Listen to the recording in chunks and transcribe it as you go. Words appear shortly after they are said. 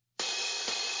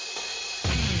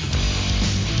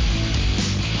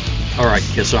Alright,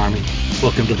 KISS Army,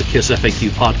 welcome to the KISS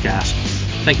FAQ podcast.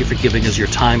 Thank you for giving us your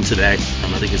time today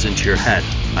and letting us into your head.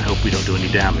 I hope we don't do any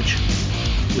damage.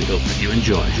 We hope that you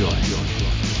enjoy.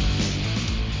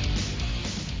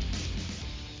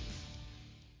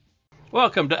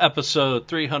 Welcome to episode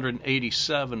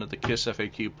 387 of the KISS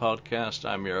FAQ podcast.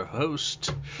 I'm your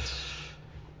host,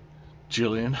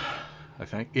 Julian, I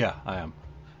think. Yeah, I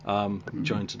am.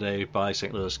 Joined today by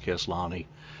St. Louis KISS Lonnie,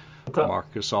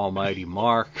 Marcus Almighty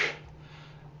Mark,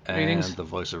 and the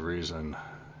voice of reason,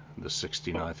 the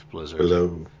 69th Blizzard.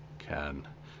 Hello. Ken.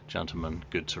 Gentlemen,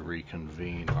 good to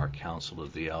reconvene our Council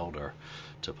of the Elder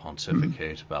to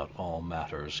pontificate about all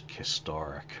matters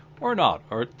historic. Or not.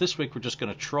 Or this week we're just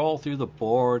going to troll through the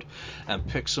board and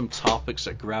pick some topics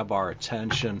that grab our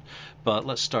attention. But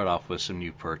let's start off with some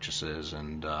new purchases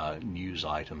and news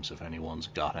items if anyone's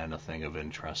got anything of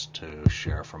interest to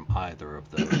share from either of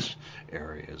those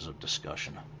areas of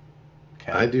discussion.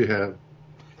 Okay. I do have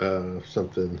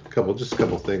something, a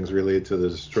couple things related to the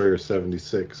Destroyer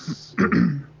 76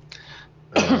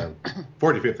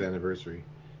 45th anniversary.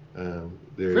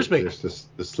 There's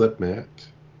the slip mat,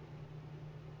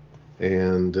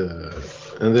 and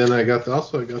then I got the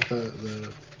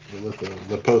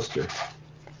poster.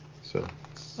 So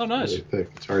oh, nice. Really thick.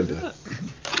 It's hard to.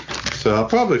 So I'll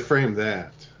probably frame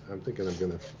that. I'm thinking I'm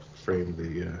gonna frame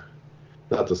the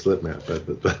not the slip mat, but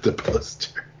the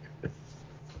poster.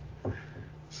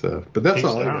 So, but that's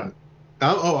all I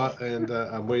got.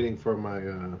 I'm waiting for my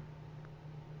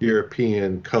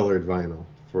European colored vinyl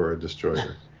for a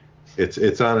Destroyer.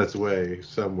 It's on its way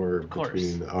somewhere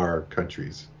between our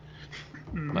countries.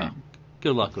 Well,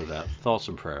 good luck with that. Thoughts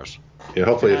and prayers. Yeah,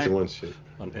 hopefully it's in one shape.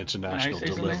 On international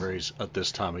deliveries at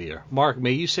this time of year. Mark,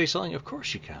 may you say something? Of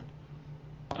course you can.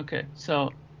 Okay,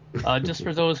 so just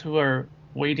for those who are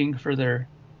waiting for their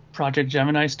Project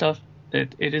Gemini stuff,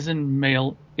 it is in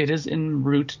mail. It is en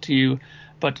route to you,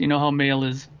 but you know how mail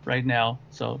is right now,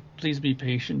 so please be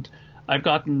patient. I've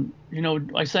gotten,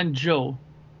 I sent Joe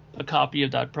a copy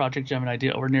of that Project Gemini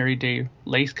The Ordinary Day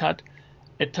lace cut.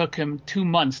 It took him 2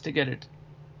 months to get it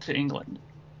to England.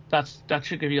 That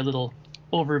should give you a little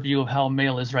overview of how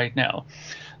mail is right now.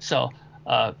 So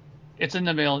it's in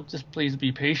the mail. Just please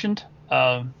be patient.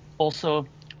 Also,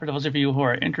 for those of you who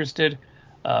are interested,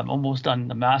 almost done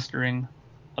the mastering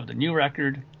of the new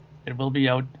record. It will be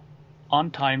out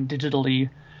on time digitally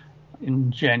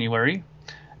in January.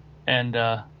 And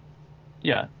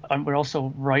we're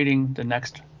also writing the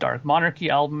next Dark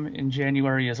Monarchy album in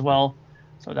January as well.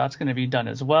 So that's going to be done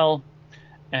as well.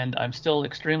 And I'm still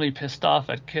extremely pissed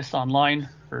off at KISS Online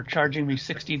for charging me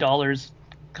 $60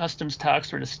 customs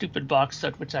tax for the stupid box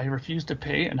set, which I refuse to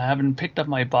pay. And I haven't picked up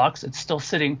my box. It's still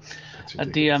sitting at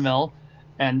DML.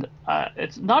 And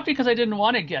it's not because I didn't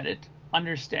want to get it,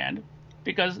 understand,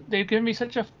 because they've given me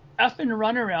such a effing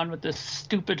runaround with this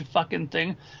stupid fucking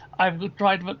thing. I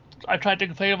tried to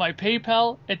pay with my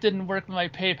PayPal. It didn't work with my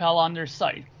PayPal on their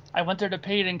site. I went there to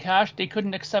pay it in cash. They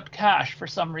couldn't accept cash for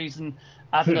some reason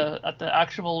at the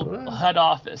actual head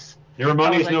office. Your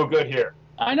money's no good here.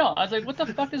 I know. I was like, what the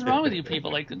fuck is wrong with you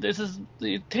people? Like,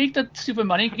 take the stupid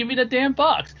money, give me the damn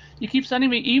box. You keep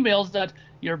sending me emails that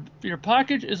your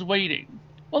package is waiting.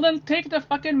 Well, then take the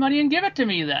fucking money and give it to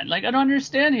me then. Like, I don't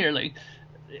understand here. Like,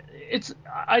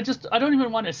 I don't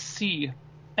even want to see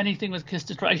anything with KISS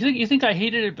Destroyer. You think I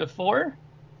hated it before?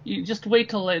 You just wait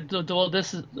till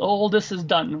all this is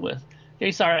done with.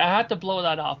 Okay, sorry, I had to blow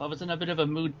that off. I was in a bit of a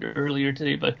mood earlier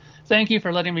today, but thank you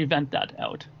for letting me vent that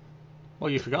out. Well,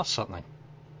 you forgot something.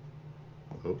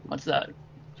 What's that?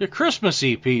 Your Christmas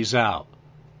EP's out.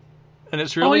 And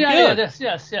it's really good.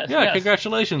 Yes.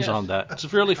 Congratulations on that.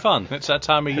 It's really fun. It's that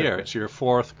time of year. It's your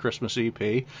fourth Christmas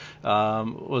EP.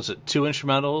 Was it 2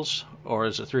 instrumentals or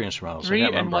is it 3 instrumentals? 3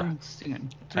 and 1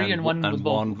 singing. 3 and 1 with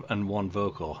vocal. And 1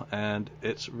 vocal. And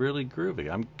it's really groovy.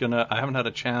 I haven't had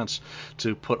a chance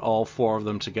to put all 4 of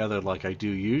them together like I do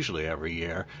usually every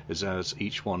year. As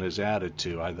each one is added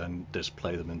to, I then just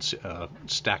play them and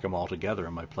stack them all together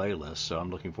in my playlist. So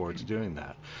I'm looking forward to doing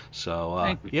that.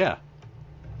 So yeah.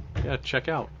 Yeah, check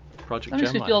out Project Gemini.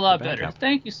 That makes me feel a lot better.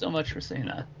 Thank you so much for saying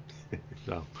that.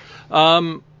 So,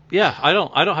 yeah, I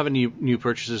don't have any new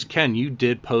purchases. Ken, you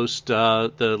did post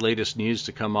the latest news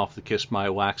to come off the Kiss My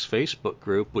Wax Facebook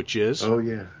group, which is. Oh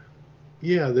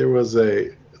yeah, there was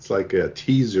it's like a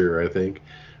teaser, I think,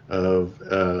 of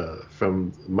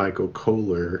from Michael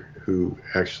Kohler, who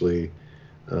actually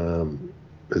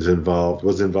was involved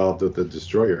with the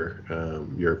Destroyer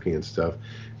European stuff,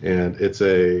 and it's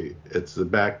the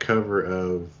back cover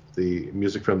of the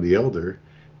music from the Elder,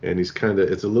 and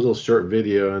it's a little short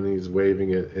video, and he's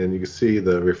waving it, and you can see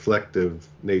the reflective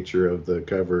nature of the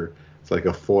cover. It's like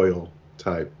a foil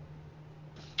type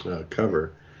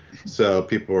cover. So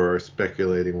people are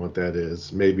speculating what that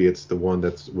is. Maybe it's the one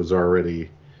that was already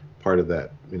part of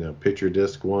that, picture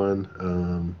disc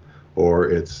one, or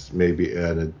it's maybe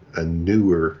a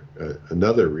newer,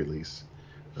 another release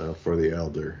for the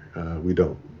Elder. We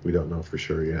don't know for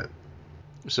sure yet.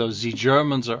 So the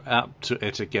Germans are apt to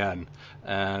it again,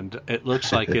 and it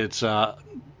looks like it's the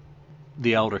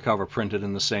Elder cover printed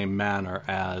in the same manner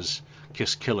as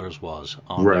Kiss Killers was,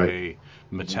 on a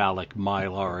metallic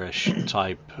mylar-ish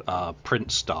type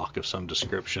print stock of some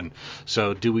description.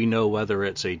 So do we know whether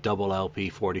it's a double LP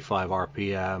 45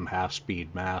 RPM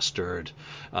half-speed mastered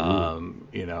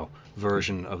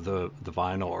version of the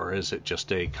vinyl, or is it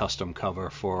just a custom cover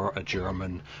for a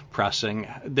German pressing?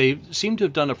 They seem to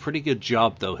have done a pretty good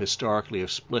job, though, historically,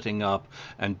 of splitting up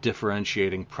and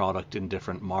differentiating product in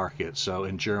different markets. So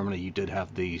in Germany you did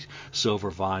have the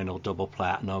silver vinyl double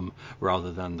platinum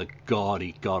rather than the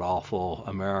gaudy, god-awful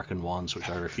American ones, which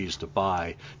I refuse to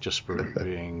buy just for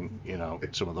being,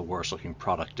 some of the worst looking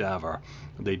product ever.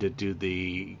 They did do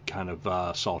the kind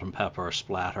of salt and pepper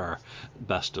splatter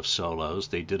best of solos.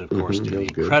 They did, of course, do the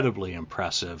incredibly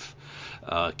impressive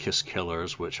Kiss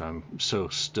Killers, which I'm so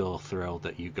still thrilled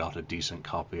that you got a decent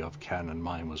copy of, Ken, and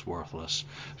mine was worthless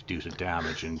due to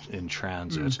damage in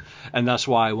transit. And that's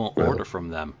why I won't order from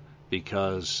them,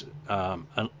 because,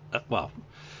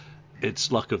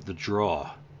 it's luck of the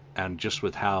draw. And just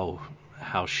with how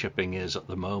shipping is at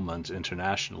the moment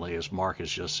internationally, as Mark has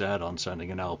just said, on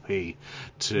sending an LP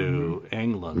to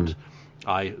England,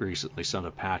 I recently sent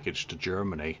a package to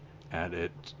Germany, and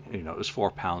it was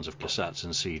 4 pounds of cassettes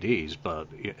and CDs, but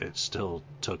it still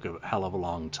took a hell of a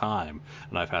long time.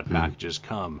 And I've had packages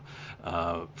come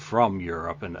from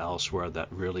Europe and elsewhere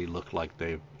that really look like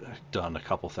they've done a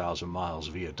couple thousand miles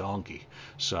via donkey.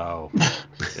 So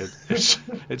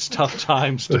it's tough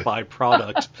times to buy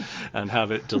product and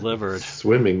have it delivered.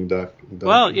 Swimming duck.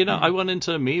 Well, I went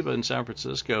into Amoeba in San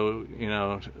Francisco,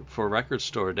 for Record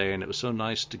Store Day, and it was so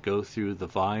nice to go through the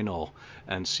vinyl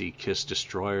and see Kiss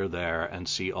Destroyer there and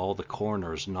see all the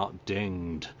corners not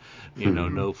dinged,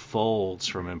 no folds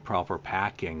from improper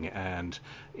packing, and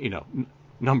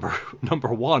number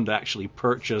one, to actually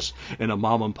purchase in a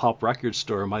mom and pop record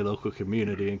store in my local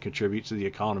community and contribute to the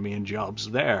economy and jobs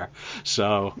there.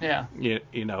 So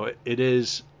it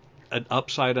is an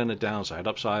upside and a downside.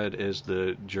 Upside is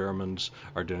the Germans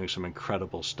are doing some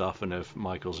incredible stuff, and if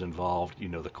Michael's involved,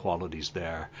 the quality's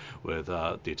there with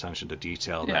the attention to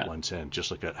detail that went in. Just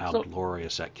look at how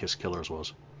glorious that Kiss Killers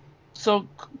was. So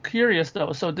curious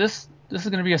though. So this is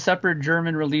going to be a separate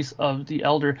German release of the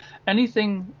Elder.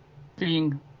 Anything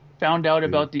being found out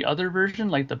about the other version,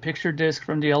 like the picture disc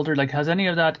from the Elder? Like, has any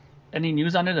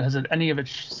news on it? Has any of it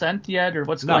sent yet, or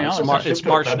what's going on? It's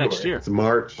March next year. It's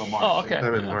March. Oh, okay.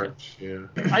 Sometime in March, yeah.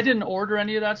 I didn't order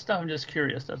any of that stuff. I'm just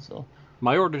curious, that's all.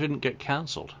 My order didn't get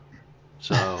canceled,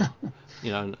 so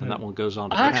and that one goes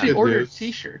on to I actually ordered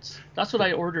T-shirts. That's what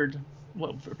I ordered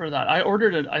for that. I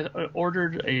ordered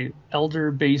a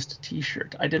Elder-based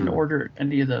T-shirt. I didn't order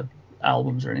any of the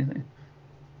albums or anything.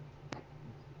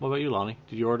 What about you, Lonnie?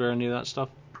 Did you order any of that stuff?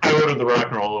 I ordered the Rock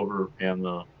and Roll Over and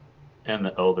the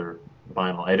Elder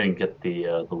vinyl. I didn't get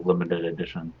the limited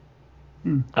edition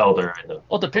Elder.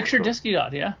 The picture disc you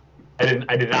got, yeah? I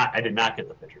did not get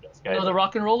the picture disc. The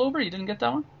Rock and Roll Over, you didn't get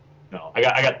that one? No, I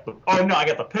got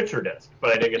the picture disc, but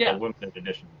I didn't get the limited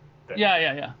edition thing.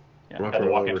 Yeah. Rock I had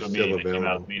to walk into a meeting, it came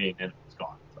out of the meeting, and it was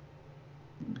gone. So.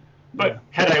 But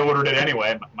had I ordered it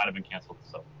anyway, it might have been canceled.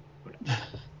 So.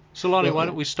 So, Lonnie, why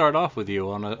don't we start off with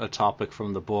you on a topic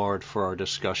from the board for our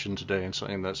discussion today, and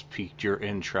something that's piqued your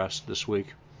interest this week?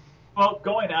 Well,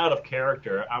 going out of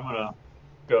character, I'm going to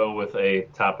go with a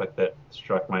topic that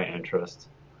struck my interest.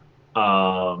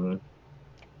 And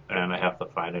I have to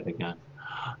find it again.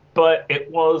 But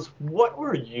it was, what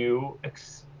were you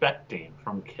expecting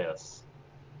from Kiss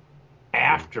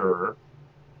after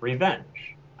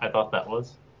Revenge? I thought that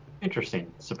was interesting,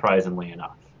 surprisingly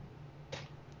enough.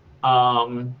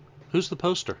 Who's the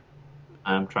poster?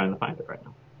 I'm trying to find it right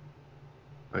now.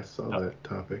 I saw that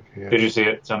topic. Yeah. Did you see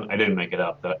it? I didn't make it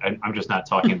up. I'm just not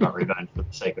talking about Revenge for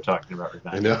the sake of talking about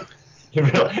Revenge. I know.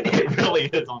 It really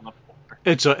is on the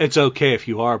floor. It's okay if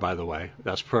you are, by the way.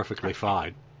 That's perfectly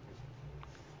fine.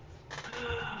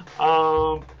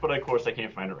 But of course I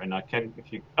can't find it right now.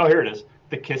 Oh, here it is.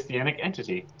 The Kistianic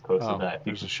Entity posted that.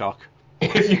 There's a shock.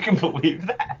 If you can believe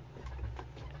that.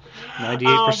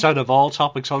 98% of all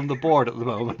topics on the board at the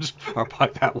moment are by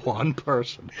that one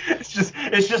person. It's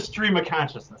just stream of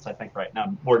consciousness, I think, right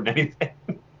now, more than anything.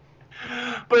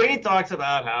 But he talks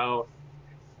about how,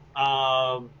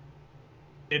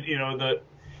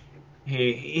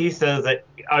 he says that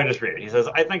I'll just read it. He says,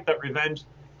 "I think that Revenge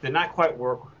did not quite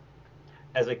work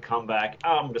as a comeback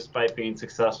album, despite being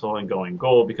successful and going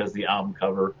gold, because the album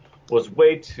cover was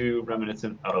way too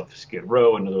reminiscent of Skid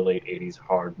Row, another late '80s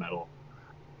hard metal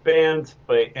band,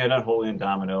 and Unholy and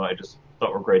Domino. I just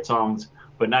thought were great songs,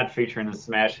 but not featuring the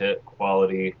smash hit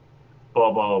quality."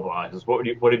 Blah blah blah. He says, what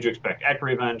did you expect? After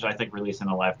Revenge, I think releasing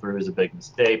Alive Through is a big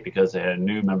mistake because they had a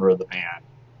new member of the band.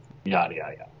 Yada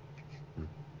yada yada.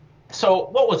 So,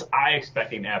 what was I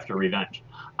expecting after Revenge?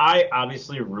 I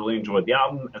obviously really enjoyed the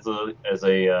album as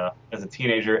a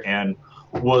teenager and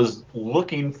was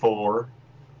looking for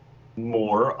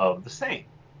more of the same.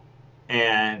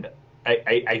 And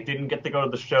I didn't get to go to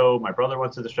the show. My brother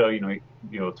went to the show.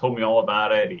 Told me all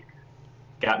about it. He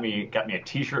got me a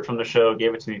T-shirt from the show,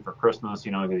 gave it to me for Christmas.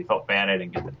 Because he felt bad I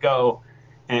didn't get to go.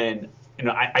 And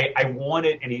I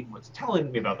wanted, and he was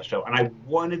telling me about the show, and I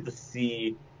wanted to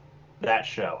see that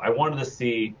show. I wanted to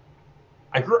see.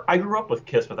 I grew up with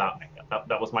Kiss without makeup.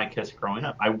 That was my Kiss growing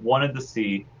up. I wanted to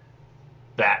see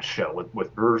that show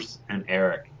with Bruce and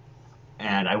Eric,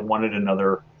 and I wanted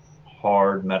another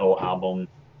hard metal album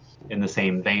in the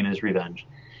same vein as Revenge.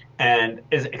 And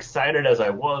as excited as I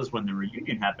was when the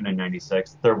reunion happened in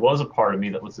 '96, there was a part of me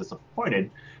that was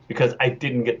disappointed because I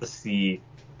didn't get to see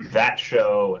that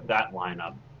show, that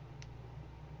lineup.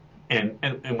 And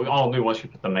we all knew once you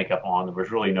put the makeup on, there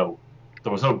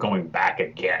was no going back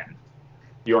again.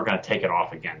 You weren't going to take it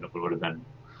off again. It would have been,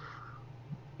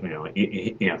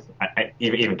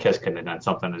 even Kiss couldn't have done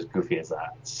something as goofy as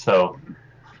that. So,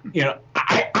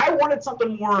 I wanted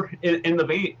something more in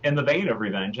the vein of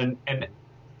Revenge, and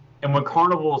when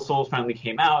Carnival of Souls finally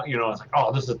came out, I was like,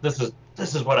 oh,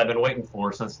 this is what I've been waiting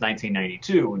for since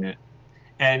 1992,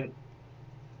 and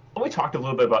we talked a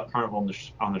little bit about Carnival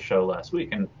on the show last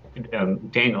week, and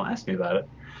Daniel asked me about it,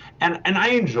 and I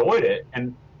enjoyed it,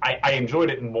 and I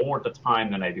enjoyed it more at the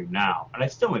time than I do now, and I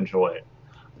still enjoy it.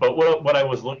 But what I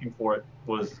was looking for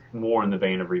was more in the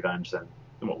vein of Revenge than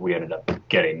what we ended up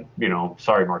getting.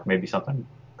 Sorry, Mark, maybe something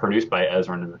produced by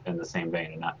Ezra in the same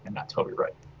vein, and not totally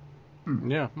right.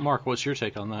 Yeah, Mark, what's your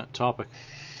take on that topic?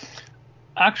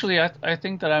 Actually, I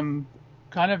think that I'm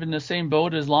kind of in the same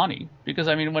boat as Lonnie, because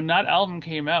when that album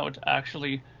came out,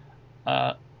 actually,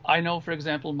 I know, for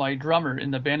example, my drummer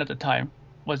in the band at the time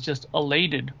was just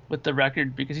elated with the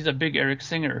record because he's a big Eric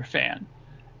Singer fan,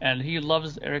 and he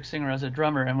loves Eric Singer as a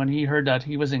drummer. And when he heard that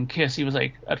he was in Kiss, he was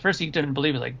like, at first he didn't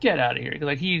believe it, like, get out of here,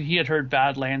 because he had heard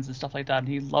Badlands and stuff like that, and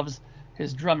he loves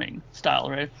his drumming style,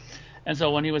 right? And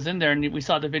so when he was in there and we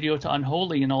saw the video to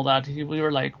Unholy and all that, we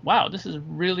were like, wow, this is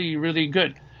really, really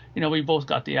good. We both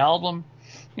got the album,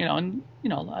 and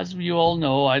as you all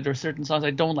know, there are certain songs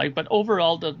I don't like, but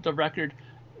overall the record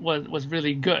was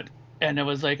really good, and it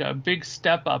was like a big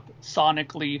step up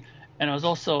sonically, and it was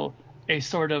also a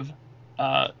sort of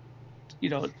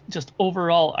just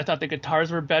overall, I thought the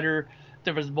guitars were better.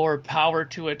 There was more power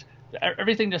to it.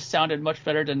 Everything just sounded much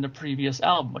better than the previous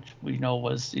album, which we know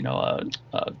was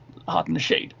Hot in the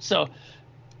Shade. So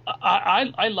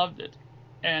I loved it,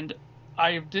 and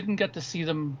I didn't get to see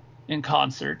them in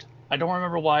concert. I don't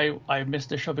remember why I missed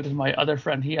the show, because my other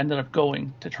friend, he ended up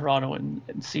going to Toronto and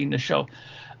seeing the show.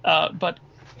 But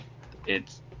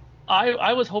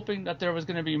I was hoping that there was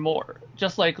going to be more,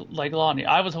 just like Lonnie.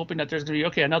 I was hoping that there's going to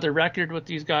be another record with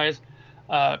these guys.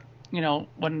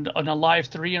 When Alive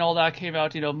 3 and all that came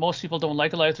out, most people don't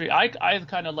like Alive 3. I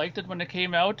kind of liked it when it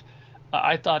came out.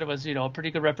 I thought it was a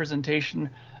pretty good representation,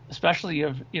 especially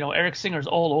of Eric Singer's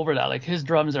all over that. Like, his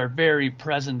drums are very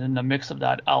present in the mix of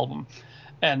that album.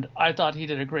 And I thought he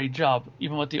did a great job,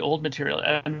 even with the old material.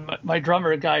 And my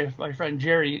drummer guy, my friend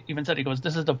Jerry, even said, he goes,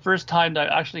 this is the first time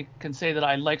that I actually can say that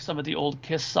I like some of the old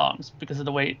Kiss songs because of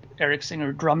the way Eric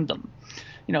Singer drummed them.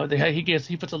 He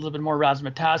puts a little bit more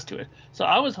razzmatazz to it. So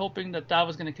I was hoping that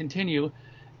was going to continue.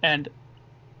 And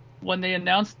when they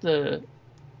announced the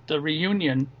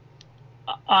reunion,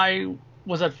 I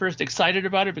was at first excited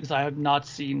about it because I had not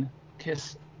seen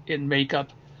Kiss in makeup.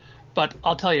 But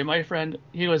I'll tell you, my friend,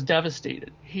 he was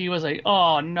devastated. He was like,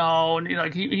 "Oh no!" And,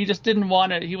 he just didn't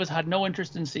want it. He had no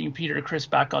interest in seeing Peter Criss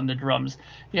back on the drums.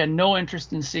 He had no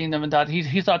interest in seeing them, and that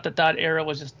he thought that era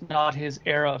was just not his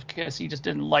era of Kiss. He just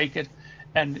didn't like it,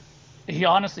 and he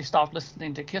honestly stopped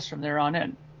listening to Kiss from there on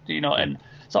in. And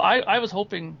so I was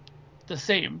hoping the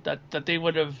same, that they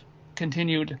would have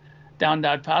continued down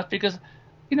that path, because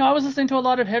I was listening to a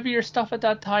lot of heavier stuff at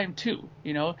that time too.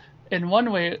 In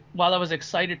one way, while I was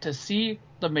excited to see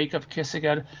the makeup Kiss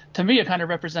again, to me it kind of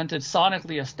represented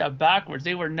sonically a step backwards.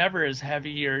 They were never as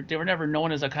heavy, or they were never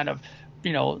known as a kind of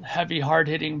heavy,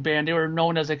 hard-hitting band. They were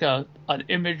known as like an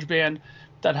image band,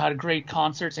 that had great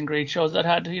concerts and great shows that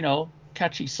had,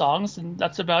 catchy songs, and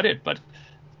that's about it. But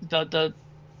the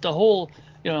whole,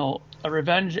 a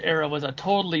Revenge era was a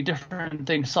totally different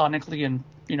thing sonically and,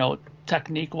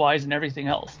 technique wise and everything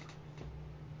else.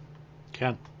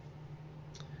 Ken.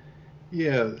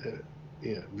 Yeah,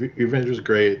 Revenge was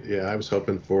great. Yeah, I was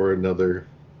hoping for another,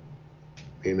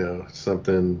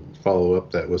 something follow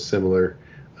up that was similar.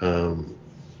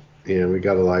 We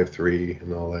got Alive 3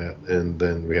 and all that, and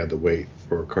then we had to wait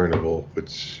for Carnival,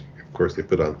 which of course they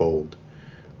put on hold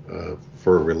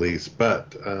for a release.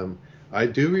 But I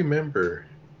do remember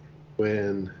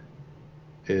when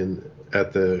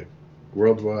at the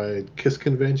Worldwide Kiss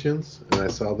conventions, and I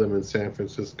saw them in San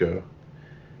Francisco.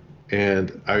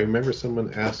 And I remember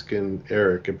someone asking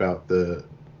Eric about the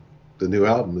new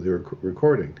album that they were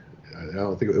recording. I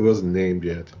don't think it wasn't named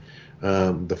yet.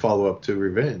 The follow up to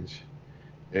Revenge,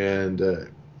 and what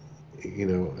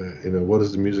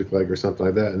is the music like or something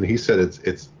like that. And he said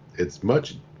it's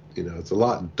much, it's a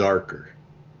lot darker.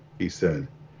 He said,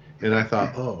 and I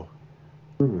thought,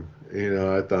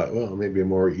 I thought, well, maybe a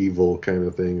more evil kind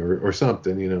of thing or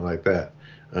something, like that.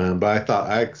 But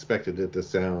I expected it to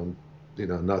sound,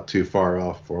 not too far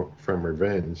off from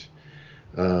Revenge.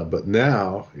 But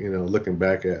now, looking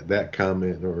back at that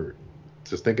comment or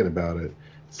just thinking about it,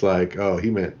 it's like, oh, he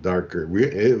meant darker.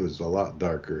 It was a lot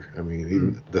darker. I mean,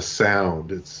 even the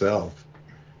sound itself,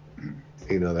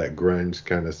 that grunge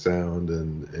kind of sound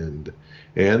and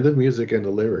the music and the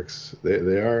lyrics, they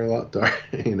are a lot dark,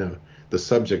 the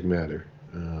subject matter.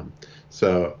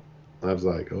 So I was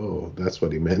like, oh, that's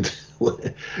what he meant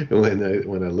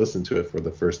when I listened to it for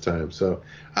the first time. So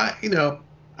I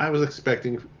was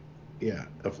expecting,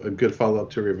 a good follow up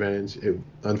to Revenge.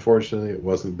 Unfortunately, it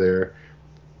wasn't there.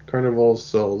 Carnival of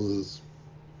Souls is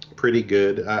pretty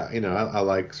good. I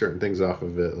like certain things off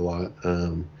of it a lot.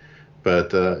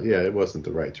 But it wasn't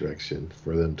the right direction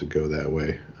for them to go that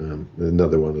way.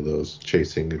 Another one of those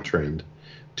chasing a trend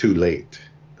too late.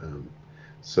 And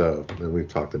we've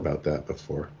talked about that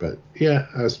before. But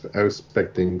I was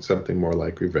expecting something more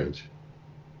like Revenge.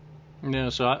 Yeah,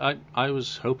 so I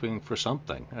was hoping for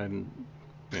something, and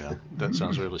that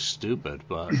sounds really stupid,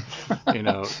 but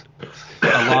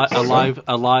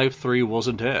Alive 3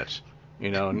 wasn't it.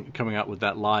 And coming out with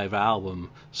that live album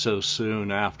so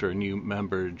soon after a new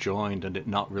member joined and it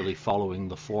not really following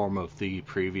the form of the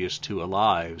previous two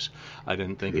Alives, I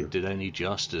didn't think it did any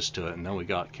justice to it. And then we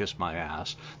got Kiss My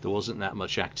Ass. There wasn't that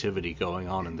much activity going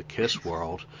on in the Kiss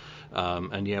world.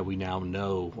 We now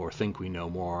know or think we know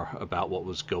more about what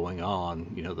was going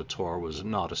on. The tour was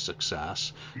not a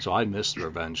success. So I missed the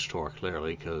Revenge tour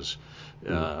clearly because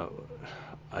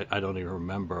I don't even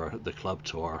remember the club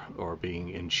tour or being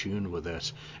in tune with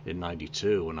it in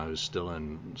 '92 when I was still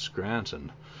in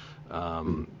Scranton.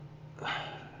 And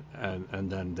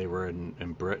then they were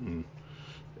in Britain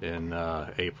in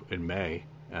May,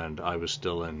 and I was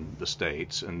still in the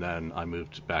States, and then I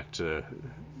moved back to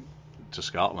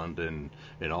Scotland in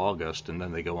August, and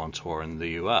then they go on tour in the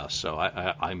US. So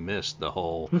I missed the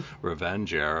whole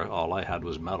Revenge era. All I had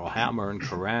was Metal Hammer and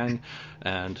Kerrang,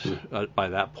 and by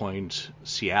that point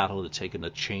Seattle had taken a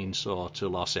chainsaw to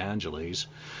Los Angeles,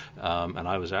 and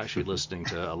I was actually listening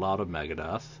to a lot of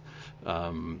Megadeth,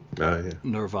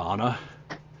 Nirvana,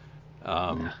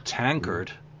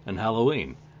 Tankard, and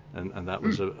Halloween. And that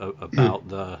was about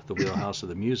the wheelhouse of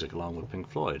the music, along with Pink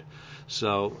Floyd.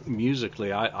 So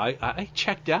musically, I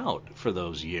checked out for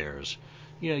those years.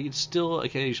 You'd still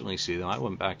occasionally see them. I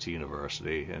went back to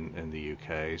university in the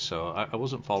UK, so I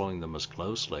wasn't following them as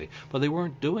closely. But they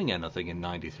weren't doing anything in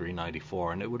 '93,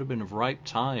 '94, and it would have been a ripe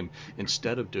time,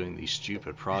 instead of doing these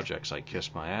stupid projects like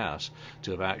Kiss My Ass,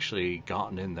 to have actually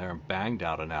gotten in there and banged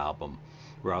out an album,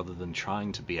 rather than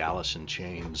trying to be Alice in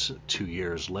Chains 2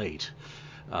 years late.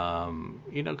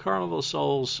 Carnival of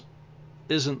Souls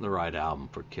isn't the right album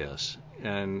for Kiss,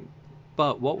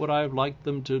 but what would I have liked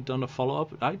them to have done a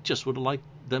follow-up? I just would have liked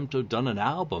them to have done an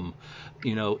album,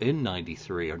 in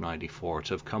 '93 or '94,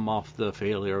 to have come off the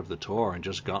failure of the tour and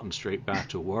just gotten straight back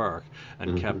to work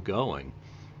and kept going.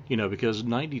 Because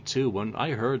 '92, when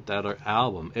I heard that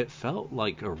album, it felt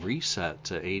like a reset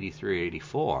to '83,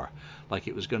 '84, like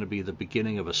it was going to be the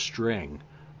beginning of a string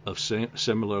of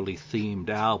similarly themed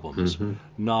albums,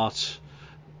 not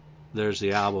there's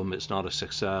the album, it's not a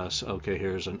success, okay,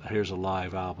 here's a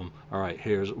live album, all right,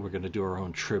 we're going to do our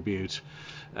own tribute,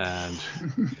 and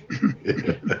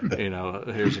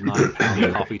here's a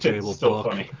 £9 coffee table book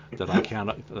funny. that I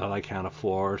can't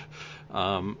afford.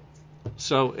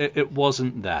 So it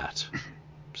wasn't that.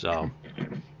 So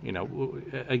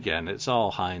again, it's all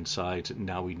hindsight.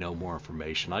 Now we know more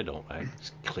information. I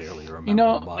clearly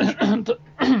remember much.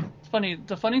 funny.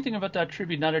 The funny thing about that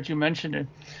tribute, now that you mentioned it,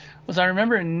 was I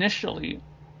remember initially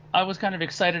I was kind of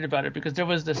excited about it because there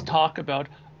was this talk about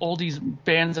all these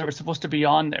bands that were supposed to be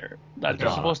on there, that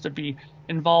they're supposed to be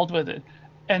involved with it.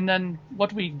 And then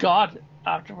what we got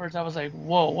afterwards, I was like,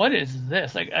 whoa, what is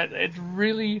this? Like, it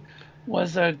really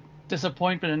was a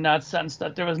disappointment in that sense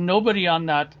that there was nobody on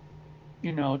that,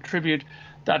 tribute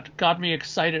that got me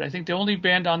excited. I think the only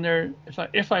band on there,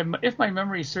 if my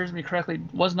memory serves me correctly,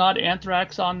 was not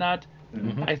Anthrax on that.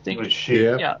 Mm-hmm. I think it was She.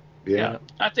 Yeah.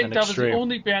 I think And that Extreme. was the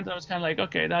only band that was kind of like,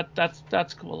 okay,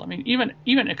 that's cool. I mean,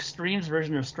 even Extreme's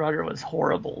version of Strutter was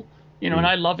horrible, and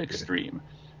I love Extreme,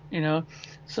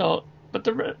 So, but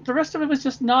the rest of it was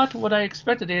just not what I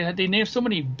expected. They named so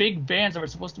many big bands that were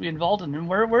supposed to be involved in, and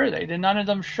where were they? None of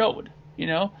them showed.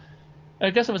 I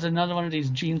guess it was another one of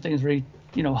these Gene things where he,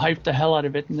 hyped the hell out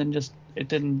of it, and then just it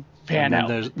didn't pan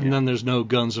out. And then there's no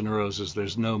Guns N' Roses,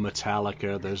 there's no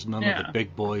Metallica, there's none of the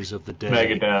big boys of the day.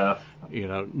 Megadeth.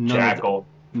 Jackal.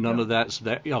 None of that's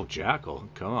that. Oh, Jackal,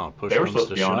 come on, push They were comes supposed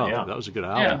to to be on shove. it, yeah. That was a good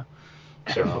album.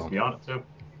 Yeah. They were supposed to be on it too.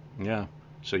 Yeah.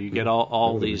 So you get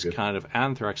all Really these good. kind of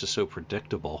Anthrax is so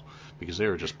predictable because they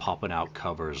were just popping out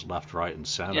covers left, right, and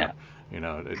center.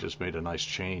 Yeah. It just made a nice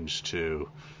change to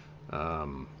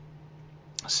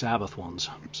Sabbath ones.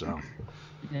 So,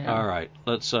 Yeah. all right,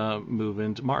 let's move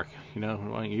into Mark. Why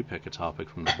don't you pick a topic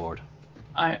from the board?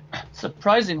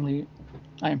 Surprisingly,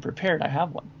 I am prepared. I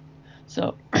have one.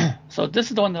 So this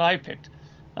is the one that I picked.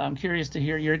 I'm curious to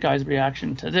hear your guys'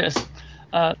 reaction to this.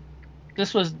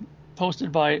 This was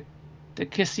posted by the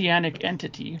Kissianic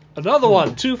Entity. Another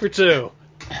one, 2 for 2.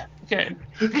 Okay.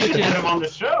 Get him on the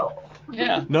show.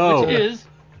 Yeah. No. Which is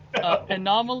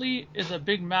Anomaly is a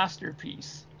big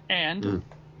masterpiece, and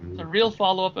the real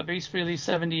follow-up of Ace Frehley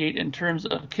 78 in terms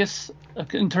of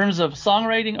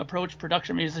songwriting, approach,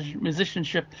 production,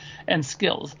 musicianship, and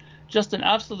skills. Just an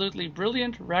absolutely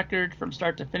brilliant record from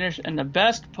start to finish, and the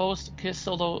best post-Kiss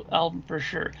solo album for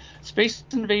sure. Space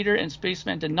Invader and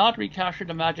Spaceman did not recapture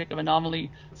the magic of Anomaly,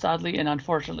 sadly and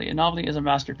unfortunately. Anomaly is a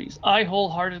masterpiece. I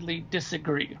wholeheartedly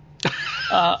disagree.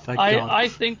 I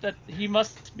think that he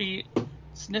must be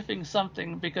sniffing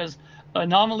something, because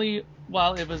Anomaly,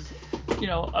 while it was,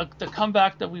 the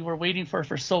comeback that we were waiting for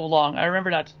so long. I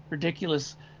remember that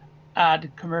ridiculous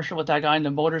ad commercial with that guy in the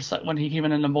motorcycle, when he came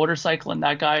in the motorcycle, and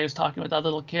that guy was talking with that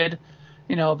little kid,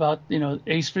 about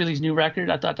Ace Frehley's new record.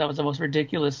 I thought that was the most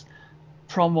ridiculous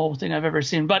promo thing I've ever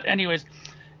seen. But anyways,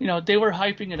 they were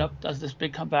hyping it up as this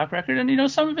big comeback record,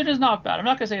 and some of it is not bad. I'm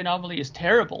not gonna say Anomaly is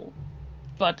terrible,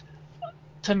 but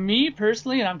to me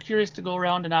personally, and I'm curious to go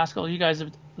around and ask all you guys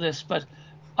of this, but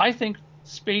I think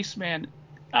Spaceman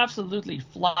absolutely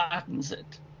flattens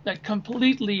it. That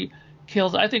completely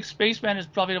kills. I think Spaceman is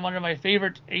probably one of my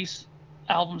favorite Ace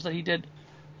albums that he did,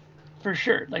 for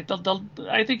sure. Like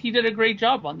I think he did a great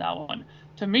job on that one.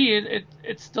 To me,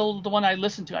 it's still the one I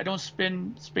listen to. I don't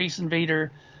spin Space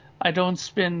Invader, I don't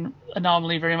spin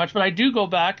Anomaly very much, but I do go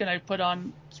back and I put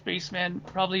on Spaceman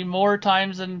probably more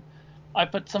times than I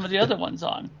put some of the other ones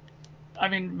on. I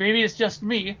mean, maybe it's just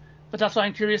me, but that's why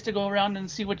I'm curious to go around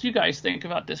and see what you guys think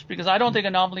about this, because I don't think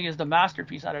Anomaly is the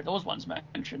masterpiece out of those ones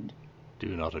mentioned. Do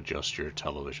not adjust your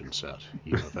television set.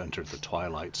 You have entered the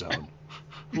Twilight Zone.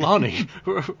 Lonnie,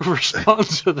 respond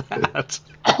to that.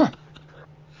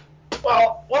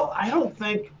 Well, I don't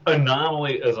think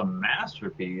Anomaly is a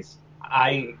masterpiece.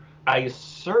 I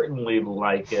certainly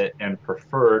like it and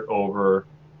prefer it over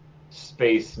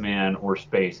Spaceman or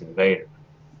Space Invader.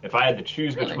 If I had to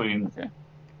choose between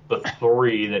the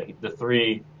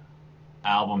three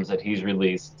albums that he's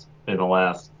released in the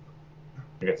last,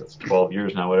 I guess it's 12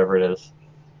 years now, whatever it is,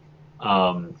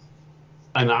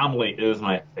 Anomaly is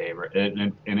my favorite,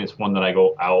 and it's one that I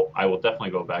will definitely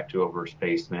go back to over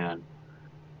Spaceman,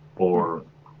 or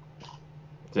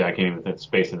I can't even think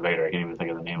Space Invader. I can't even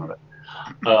think of the name of it.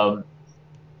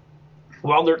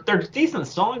 Well, there's decent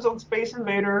songs on Space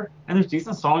Invader, and there's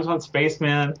decent songs on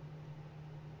Spaceman.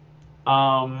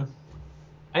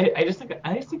 I just think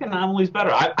Anomaly's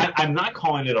better. I'm not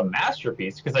calling it a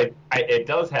masterpiece, because it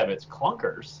does have its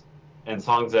clunkers and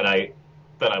songs that I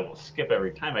will skip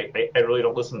every time. I really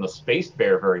don't listen to Space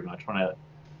Bear very much when I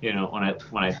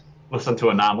listen to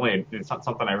Anomaly. It's not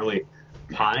something I really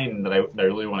pine that I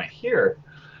really want to hear.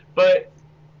 But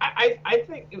I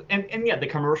think, and yeah, the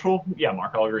commercial, yeah,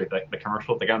 Mark, I'll agree. The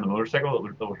commercial with the guy on the motorcycle, that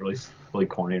was really, really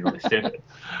corny and really stupid.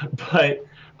 But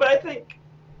I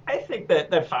think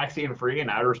that Foxy and Free in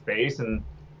Outer Space and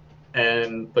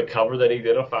the cover that he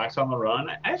did of Fox on the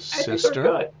Run, I think they're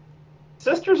good.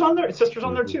 Sisters on there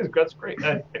too. That's great.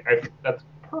 That's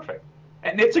perfect.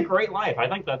 And it's a great life. I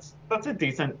think that's a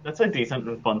decent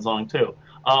and fun song too.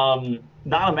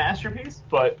 Not a masterpiece,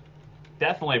 but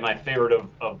definitely my favorite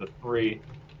of the three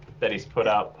that he's put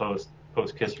out post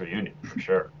Kiss Reunion for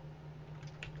sure.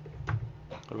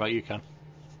 What about you, Ken?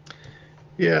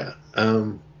 Yeah,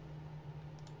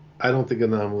 I don't think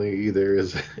Anomaly either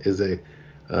is a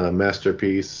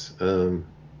masterpiece.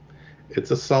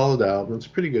 It's a solid album. It's a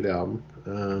pretty good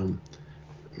album.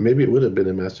 Maybe it would have been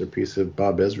a masterpiece if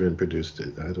Bob Ezrin produced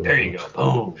it. I don't know. There you go.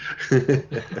 Boom.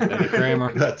 Eddie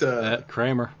Kramer. But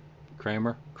Kramer.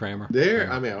 there, Kramer.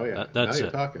 I mean, oh yeah, That's now you're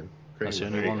it. talking. That's the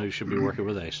Kramer. only one who should be working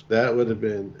with Ace. That would have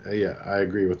been, yeah, I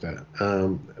agree with that.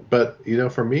 But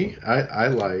for me, I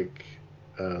like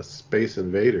Space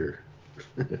Invader.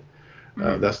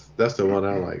 That's the one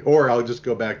I like. Or I'll just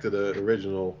go back to the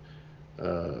original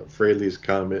Fraley's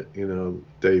Comet,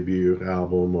 debut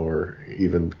album, or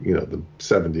even the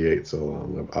 '78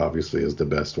 song obviously is the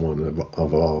best one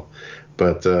of all.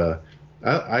 But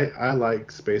I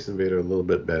like Space Invader a little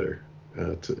bit better.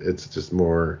 It's just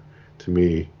more, to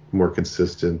me, more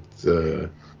consistent.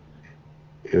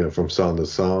 From song to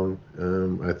song,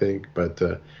 I think. But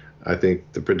I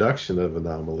think the production of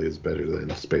Anomaly is better than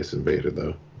Space Invader,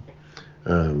 though.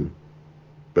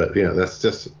 But yeah, that's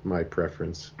just my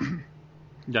preference.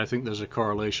 Yeah, I think there's a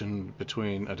correlation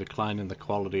between a decline in the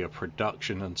quality of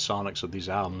production and sonics of these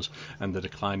albums and the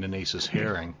decline in Ace's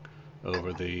hearing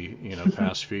over the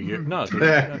past few years. No,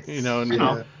 Yeah,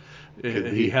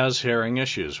 he has hearing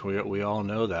issues. We all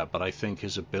know that, but I think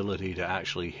his ability to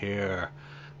actually hear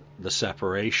the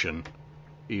separation,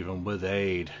 even with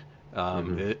aid,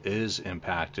 it is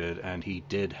impacted, and he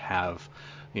did have,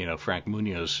 Frank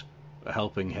Munoz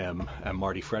helping him and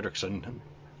Marty Fredrickson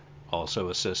also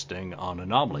assisting on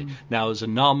Anomaly. Now, is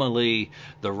Anomaly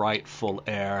the rightful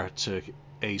heir to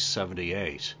Ace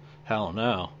 78? Hell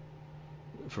no.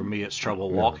 For me, it's Trouble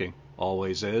Walking.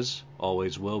 Always is,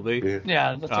 always will be.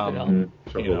 Yeah, that's a good album.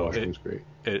 Trouble Walking's great.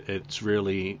 It's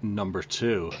really number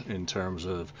 2 in terms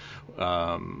of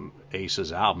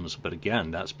Ace's albums, but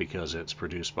again, that's because it's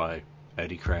produced by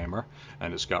Eddie Kramer,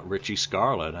 and it's got Richie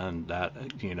Scarlett, and that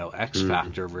X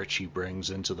factor Richie brings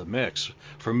into the mix.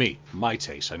 For me, my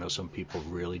taste. I know some people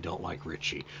really don't like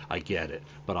Richie. I get it,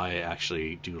 but I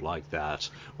actually do like that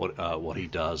what he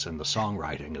does in the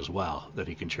songwriting as well that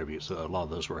he contributes. A lot of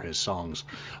those were his songs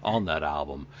on that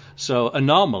album. So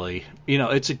Anomaly,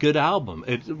 it's a good album.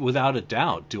 It without a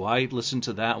doubt. Do I listen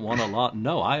to that one a lot?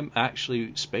 No, I'm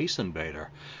actually Space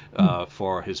Invader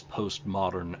for his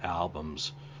postmodern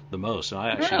albums the most, and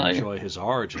I actually enjoy his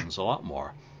origins a lot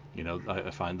more.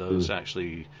 I find those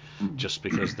actually, just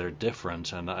because they're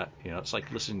different, and it's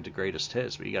like listening to greatest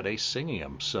hits, but you got Ace singing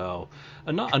them. So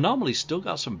Anomaly's still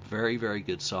got some very, very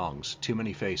good songs. Too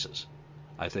Many Faces,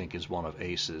 I think, is one of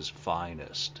Ace's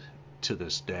finest to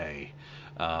this day.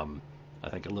 I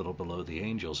think A Little Below the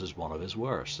Angels is one of his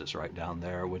worst. It's right down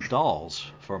there with Dolls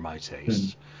for my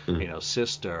taste.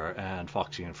 Sister and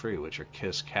Foxy and Free, which are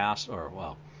Kiss cast, or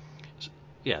well,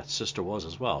 yeah, Sister was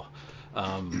as well.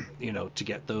 To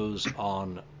get those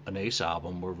on an Ace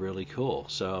album were really cool.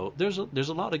 So there's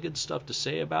a lot of good stuff to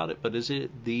say about it, but is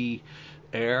it the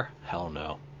heir? Hell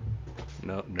no,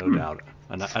 no doubt.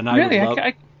 And I Really, would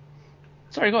love.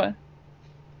 Sorry, go ahead.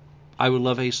 I would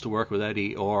love Ace to work with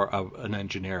Eddie or an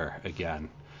engineer again.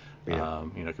 Yeah.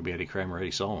 It could be Eddie Kramer or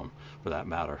Eddie Solon, for that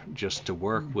matter. Just to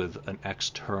work with an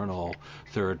external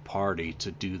third party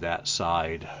to do that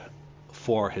side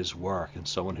for his work, and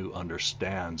someone who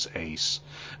understands Ace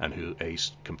and who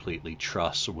Ace completely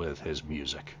trusts with his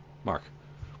music. Mark?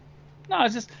 No,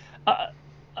 it's just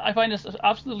I find this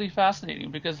absolutely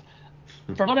fascinating because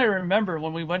from what I remember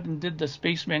when we went and did the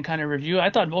Spaceman kind of review, I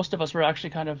thought most of us were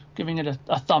actually kind of giving it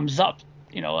a thumbs up.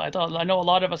 I know a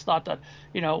lot of us thought that,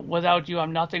 Without You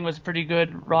I'm Nothing was pretty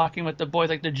good, Rocking with the Boys,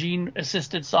 like the Gene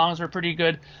assisted songs were pretty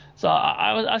good. So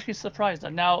I was actually surprised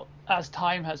that now, as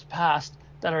time has passed,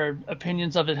 that our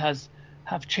opinions of it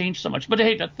have changed so much. But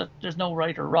hey, there's no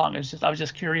right or wrong. It's just I was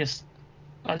just curious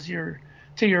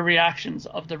to your reactions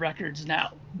of the records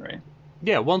now, right?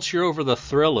 Yeah, once you're over the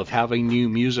thrill of having new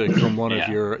music from one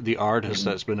of the artists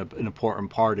that's been an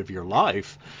important part of your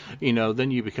life,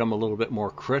 then you become a little bit more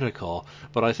critical.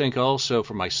 But I think also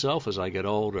for myself, as I get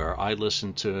older, I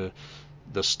listen to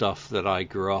the stuff that I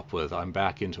grew up with. I'm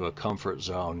back into a comfort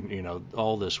zone.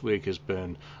 All this week has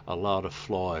been a lot of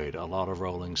Floyd, a lot of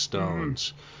Rolling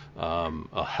Stones,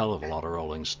 a hell of a lot of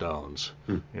Rolling Stones.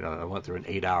 I went through an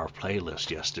 8-hour playlist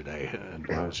yesterday, and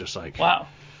I was just like, wow.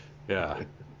 Yeah.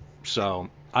 So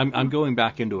I'm going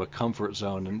back into a comfort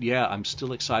zone, and yeah, I'm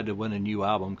still excited when a new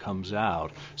album comes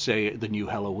out. Say the new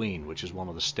Halloween, which is one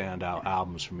of the standout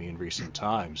albums for me in recent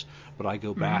times. But I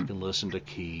go back and listen to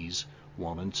Keys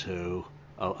 1 and 2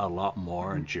 a lot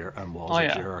more, and Walls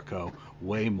of Jericho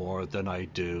way more than I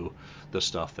do the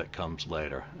stuff that comes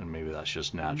later, and maybe that's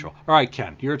just natural. All right,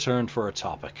 Ken, your turn for a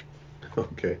topic.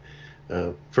 Okay.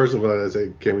 First of all,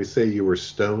 can we say you were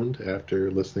stoned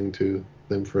after listening to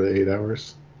them for 8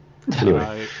 hours?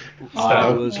 Anyway.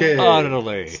 I was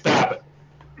utterly. Stop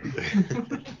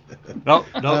it. No,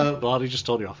 Lottie just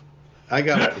told you off. I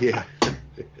got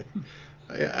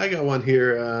one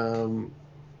here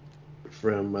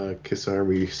from Kiss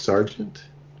Army Sergeant.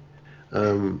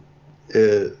 The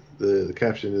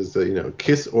caption is,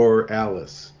 Kiss or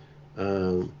Alice.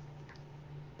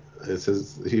 It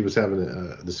says he was having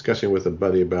a discussion with a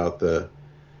buddy about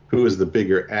who is the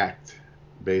bigger act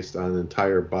based on an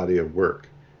entire body of work,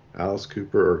 Alice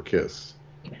Cooper or Kiss.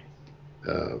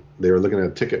 They were looking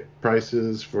at ticket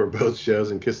prices for both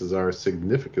shows, and Kiss's are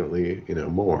significantly,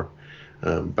 more.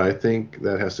 But I think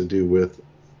that has to do with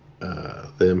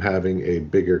them having a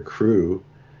bigger crew,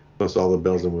 plus all the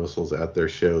bells and whistles at their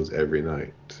shows every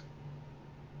night.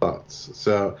 Thoughts?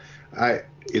 So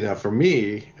for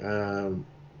me,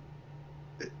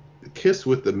 Kiss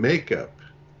with the makeup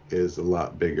is a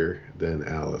lot bigger than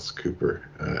Alice Cooper,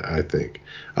 I think,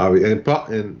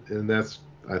 and that's,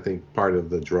 I think, part of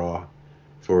the draw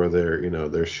for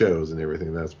their shows and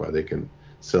everything. That's why they can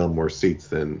sell more seats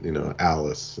than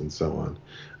Alice and so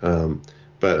on.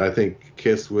 But I think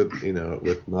Kiss with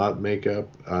not makeup,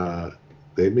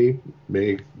 they may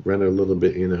run a little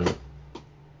bit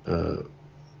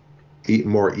eat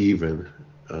more even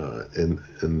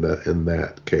in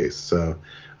that case. So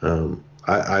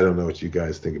I don't know what you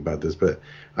guys think about this, but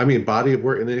I mean, body of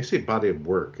work, and then you say body of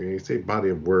work, and you say body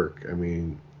of work, I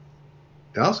mean,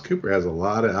 Alice Cooper has a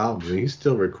lot of albums, and he's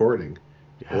still recording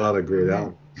a lot of great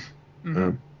albums.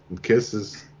 Kiss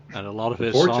is, and a lot of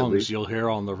his songs you'll hear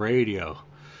on the radio.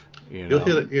 You'll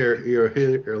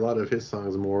hear a lot of his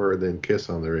songs more than Kiss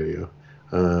on the radio,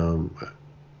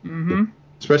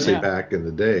 especially back in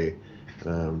the day.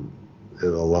 A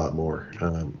lot more,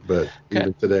 but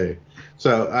even today.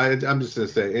 So I'm just gonna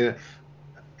say,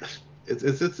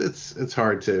 it's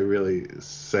hard to really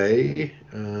say,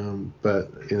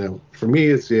 but for me,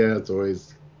 it's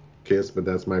always Kiss, but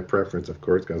that's my preference, of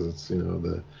course, because it's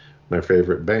my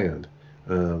favorite band.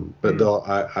 But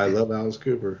I love Alice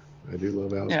Cooper. I do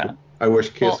love Alice Cooper. I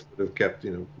wish Kiss would have kept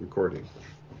recording.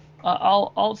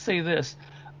 I'll say this.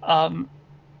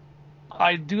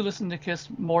 I do listen to Kiss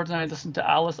more than I listen to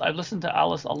Alice. I've listened to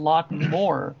Alice a lot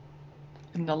more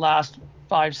in the last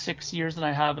 5-6 years than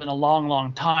I have in a long,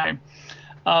 long time.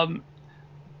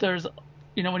 There's,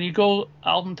 when you go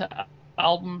album to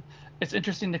album, it's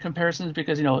interesting, the comparisons,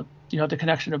 because, you have the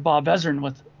connection of Bob Ezrin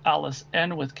with Alice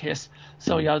and with Kiss.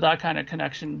 So you have that kind of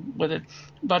connection with it.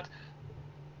 But,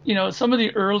 some of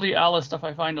the early Alice stuff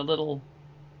I find a little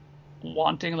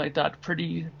wanting, like that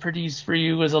Pretty's for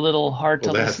You is a little hard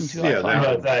to listen to.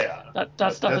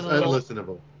 That stuff is a little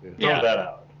unlistenable. Throw that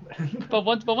out. but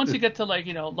once you get to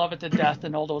Love It to Death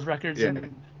and all those records,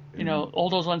 and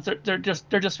all those ones, they're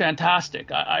just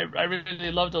fantastic. I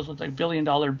really love those ones. Like Billion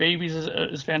Dollar Babies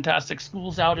is fantastic.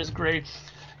 School's Out is great.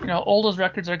 All those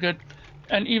records are good.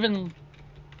 And even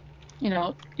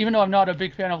though I'm not a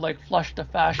big fan of like Flush to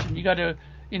Fashion, you got to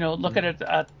look at it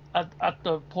at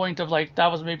the point of like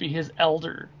that was maybe his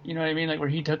elder, you know what I mean, like where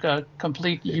he took a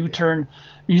complete U-turn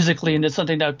musically and did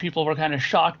something that people were kind of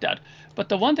shocked at. But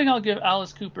the one thing I'll give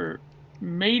Alice Cooper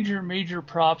major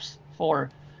props for,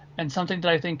 and something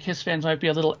that I think Kiss fans might be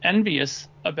a little envious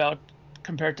about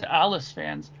compared to Alice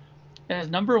fans, is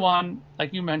number one,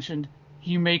 like you mentioned,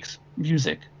 he makes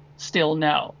music still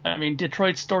now. I mean,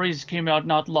 Detroit Stories came out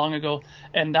not long ago,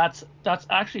 and that's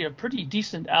actually a pretty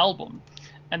decent album.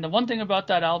 And the one thing about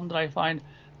that album that I find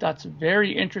that's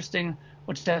very interesting,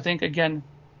 which I think, again,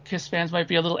 Kiss fans might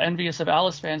be a little envious of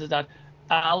Alice fans, is that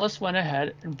Alice went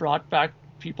ahead and brought back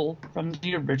people from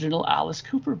the original Alice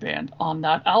Cooper band on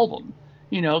that album.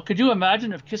 Could you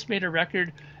imagine if Kiss made a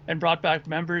record and brought back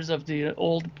members of the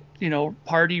old,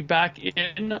 party back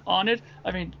in on it?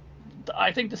 I mean,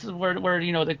 I think this is where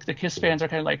the Kiss fans are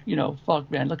kind of like, fuck,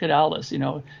 man, look at Alice,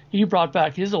 he brought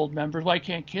back his old members, why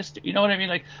can't Kiss do? You know what I mean?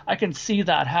 Like, I can see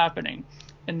that happening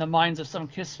in the minds of some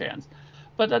Kiss fans.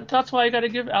 But that's why I got to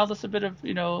give Alice a bit of,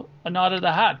 a nod of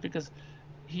the hat, because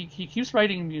he keeps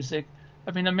writing music.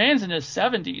 I mean, the man's in his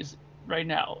 70s right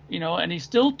now, and he's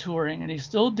still touring and he's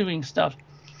still doing stuff.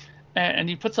 And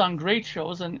he puts on great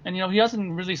shows, and he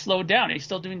hasn't really slowed down. He's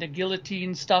still doing the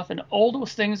Guillotine stuff and all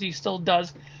those things he still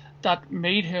does. that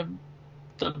made him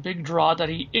the big draw that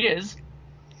he is.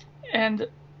 And,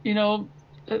 you know,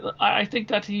 I think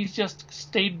that he's just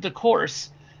stayed the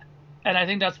course. And I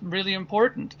think that's really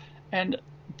important. And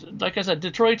like I said,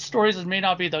 Detroit Stories may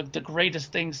not be the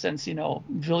greatest thing since, you know,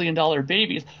 $1 Billion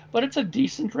Babies, but it's a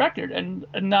decent record. And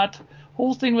that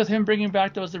whole thing with him bringing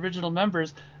back those original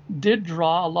members did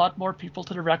draw a lot more people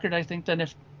to the record, I think, than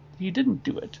if he didn't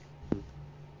do it.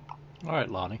 All right,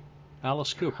 Lonnie.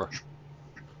 Alice Cooper.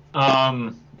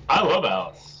 I love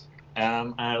Alice.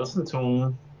 I listen to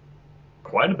him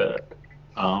quite a bit.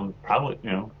 Probably,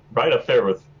 you know, right up there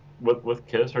with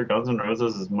Kiss or Guns N'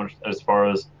 Roses as much as far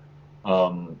as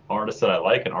artists that I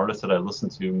like and artists that I listen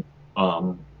to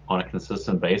on a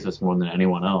consistent basis more than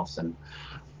anyone else. And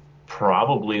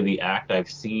probably the act I've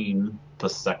seen the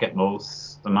second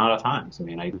most amount of times. I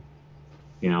mean,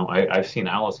 I've seen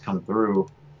Alice come through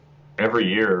every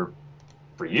year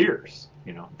for years.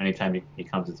 You know, anytime he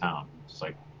comes to town, it's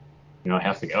like, you know, I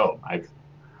have to go.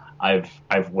 I've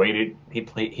waited. He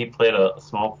played a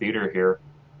small theater here.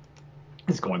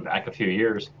 It's going back a few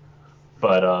years,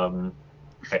 but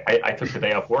I took the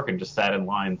day off work and just sat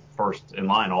first in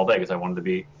line all day because I wanted to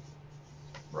be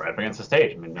right up against the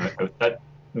stage. I mean,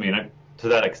 to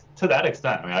that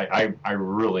extent, I mean, I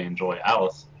really enjoy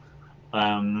Alice,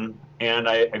 and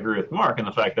I agree with Mark in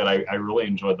the fact that I really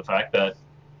enjoyed the fact that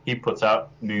he puts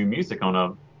out new music on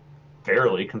a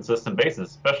fairly consistent basis,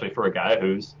 especially for a guy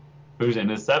who's in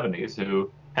his 70s,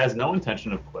 who has no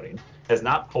intention of quitting, has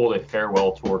not pulled a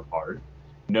farewell tour card,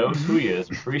 knows who he is,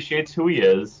 appreciates who he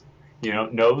is, you know,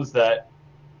 knows that,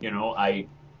 you know,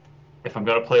 if I'm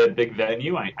going to play a big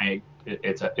venue,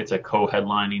 it's a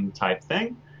co-headlining type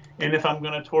thing, and if I'm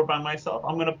going to tour by myself,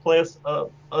 I'm going to play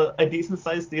a decent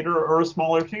sized theater or a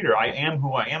smaller theater. I am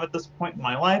who I am at this point in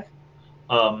my life.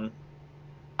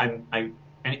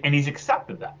 And he's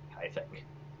accepted that, I think.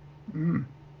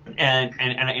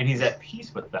 And he's at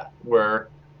peace with that, where,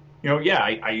 you know, yeah,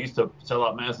 I used to sell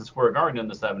out Madison Square Garden in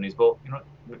the 70s, but, you know,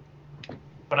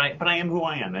 but I am who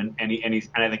I am, and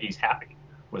I think he's happy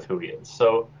with who he is.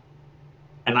 So,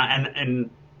 and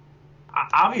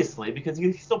obviously, because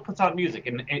he still puts out music,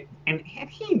 and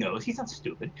he knows, he's not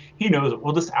stupid. He knows,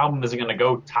 well, this album isn't going to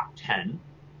go top 10.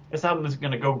 This album isn't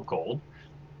going to go gold.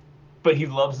 But he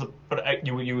loves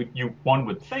one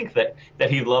would think that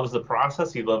he loves the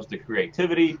process. He loves the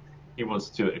creativity. He wants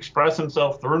to express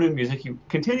himself through new music. He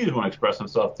continues to want to express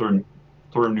himself through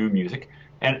new music.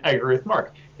 And I agree with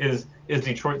Mark. Is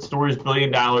Detroit Stories $1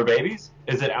 Billion Babies?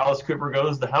 Is it Alice Cooper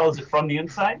Goes to Hell? Is it From the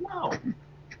Inside? No.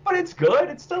 But it's good.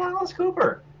 It's still Alice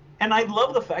Cooper. And I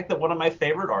love the fact that one of my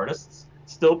favorite artists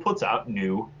still puts out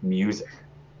new music.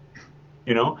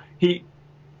 You know, he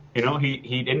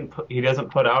doesn't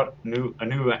put out a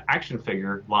new action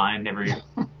figure line every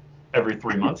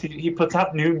 3 months. He puts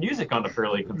out new music on a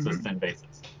fairly consistent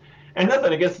basis. And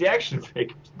nothing against the action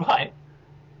figures, but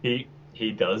he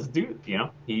does do, you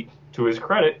know, to his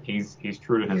credit, he's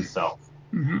true to himself.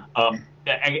 And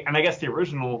I guess the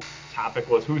original topic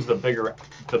was who's the bigger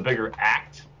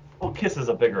act. Well, Kiss is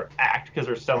a bigger act because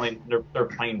they're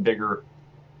playing bigger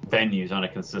venues on a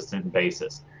consistent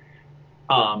basis.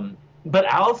 But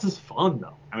Alice is fun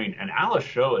though. I mean, an Alice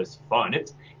show is fun.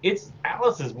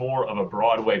 Alice is more of a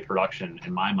Broadway production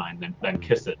in my mind than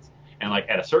Kiss is. And like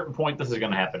at a certain point, this is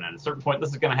going to happen. At a certain point,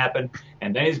 this is going to happen.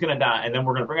 And then he's going to die. And then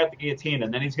we're going to bring out the guillotine.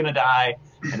 And then he's going to die.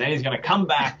 And then he's going to come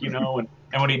back, you know.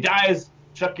 And when he dies,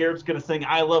 Chuck Garrett's going to sing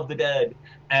 "I Love the Dead."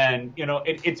 And you know,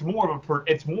 it's more of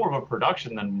a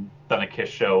production than a Kiss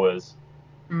show is.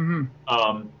 And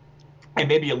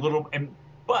maybe a little,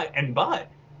 but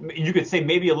you could say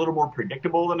maybe a little more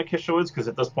predictable than a Kiss show is, because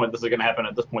at this point this is going to happen,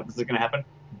 at this point this is going to happen.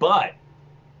 But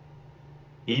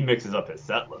he mixes up his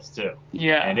set list too.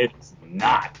 Yeah. And it's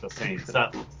not the same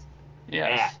set list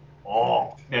at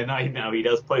all. And now he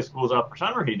does play Schools Out for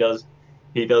Summer. He does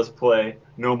play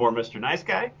No More Mr. Nice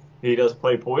Guy. He does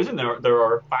play Poison. There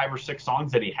are 5 or 6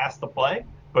 songs that he has to play.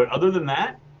 But other than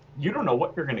that, you don't know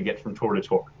what you're going to get from tour to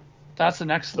tour. That's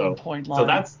an excellent point,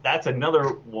 Lonnie. So that's another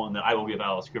one that I will give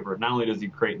Alice Cooper. Not only does he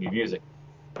create new music,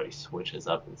 but he switches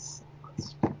up his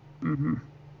sets.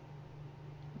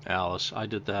 Alice, I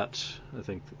did that, I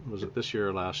think, was it this year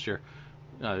or last year?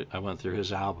 I went through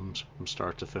his albums from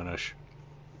start to finish.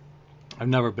 I've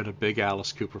never been a big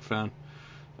Alice Cooper fan,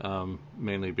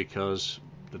 mainly because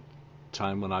the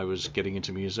time when I was getting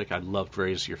into music, I loved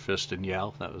Raise Your Fist and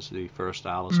Yell. That was the first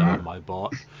Alice album I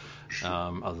bought,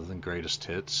 other than Greatest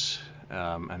Hits.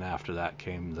 And after that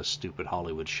came the stupid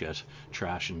Hollywood shit,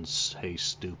 Trash and Hey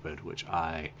Stupid, which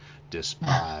I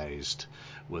despised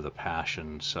with a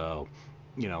passion. So,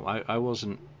 you know, I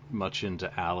wasn't much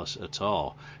into Alice at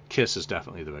all. Kiss is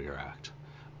definitely the bigger act,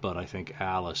 but I think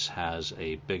Alice has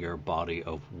a bigger body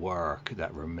of work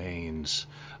that remains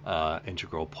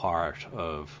integral part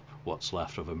of what's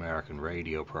left of American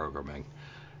radio programming.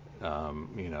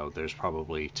 There's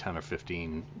probably 10 or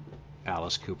 15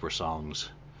 Alice Cooper songs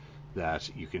that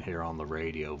you can hear on the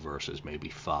radio versus maybe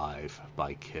 5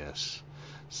 by Kiss.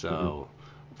 So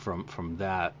from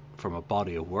a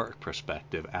body of work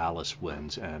perspective, Alice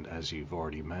wins, and as you've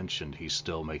already mentioned, he's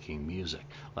still making music.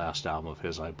 Last album of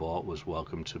his I bought was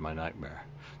Welcome to My Nightmare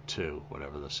 2,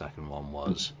 whatever the second one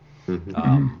was,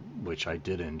 which I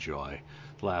did enjoy.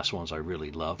 The last ones I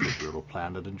really loved were Brutal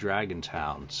Planet and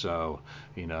Dragontown. So,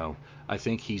 I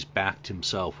think he's backed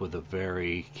himself with a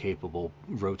very capable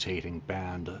rotating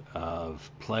band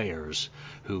of players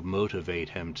who motivate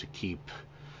him to keep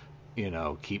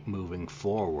moving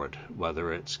forward,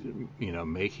 whether it's,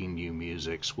 making new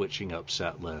music, switching up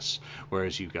set lists,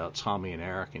 whereas you've got Tommy and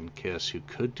Eric and Kiss who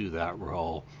could do that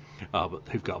role, but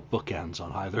they've got bookends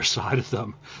on either side of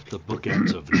them. The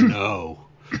bookends of no,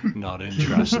 not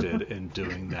interested in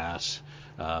doing that.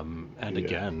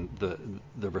 Again,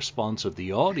 the response of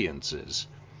the audiences.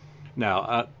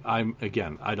 Now,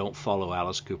 I don't follow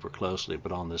Alice Cooper closely,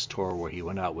 but on this tour where he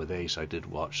went out with Ace, I did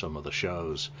watch some of the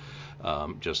shows,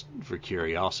 just for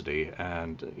curiosity.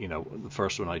 And, the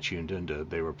first one I tuned into,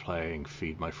 they were playing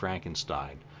Feed My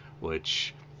Frankenstein,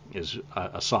 which is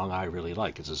a song I really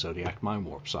like. It's a Zodiac Mind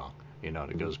Warp song, and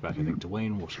it goes back, I think, to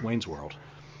Wayne's World.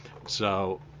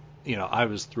 So, I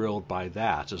was thrilled by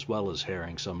that, as well as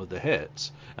hearing some of the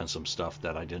hits and some stuff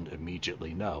that I didn't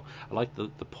immediately know. I like the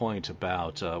point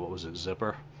about, what was it,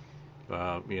 Zipper?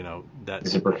 That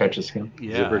Zipper Catches Skin.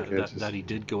 Yeah, that he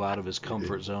did go out of his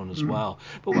comfort zone as well.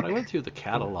 But when I went through the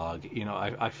catalog,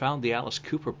 I found the Alice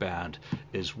Cooper band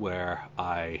is where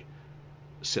I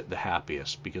sit the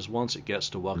happiest, because once it gets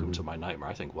to Welcome to My Nightmare,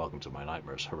 I think Welcome to My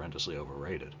Nightmare is horrendously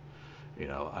overrated.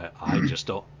 I just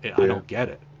don't. I don't get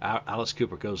it. Alice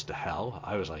Cooper Goes to Hell.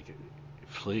 I was like,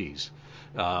 please.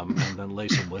 And then Lay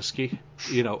Some Whiskey.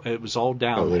 It was all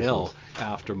downhill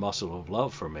after Muscle of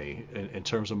Love for me in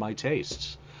terms of my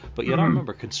tastes. But yet I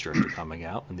remember Constrictor coming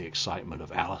out and the excitement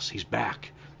of Alice. He's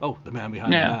back. Oh, the man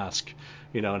behind the mask.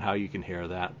 And how you can hear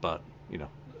that. But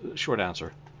short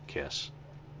answer, Kiss.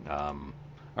 All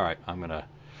right, I'm gonna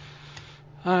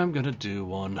do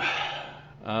one.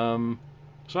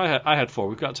 So I had 4.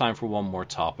 We've got time for one more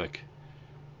topic.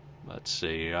 Let's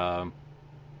see.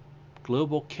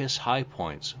 Global Kiss high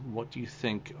points. What do you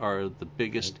think are the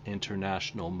biggest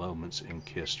international moments in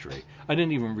history? I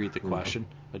didn't even read the question.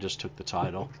 I just took the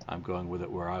title. I'm going with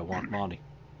it where I want Monty.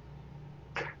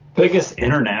 Biggest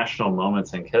international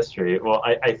moments in history. Well,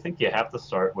 I think you have to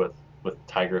start with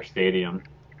Tiger Stadium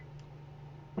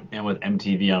and with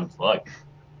MTV Unplugged.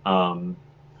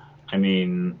 I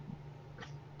mean,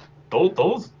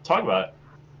 those talk about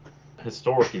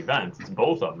historic events. It's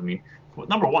both of them. I mean,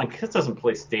 number one, Kiss doesn't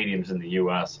play stadiums in the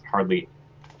U.S. hardly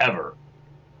ever,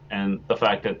 and the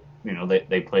fact that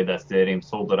they played that stadium,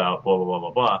 sold it out, blah blah blah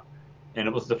blah blah, and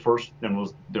it was the first, and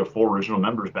was their 4 original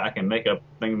members back and make up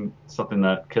thing, something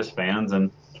that Kiss fans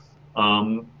and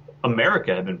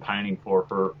America had been pining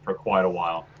for quite a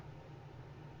while,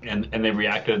 and they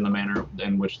reacted in the manner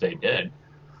in which they did.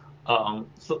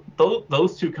 So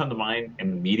those 2 come to mind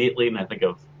immediately, and I think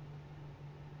of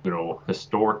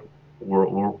historic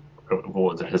what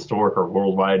was it, historic or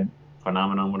worldwide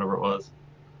phenomenon, whatever it was.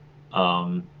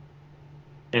 And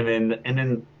then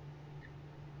in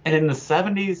the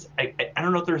 70s, I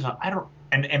don't know if there's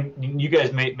and you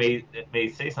guys may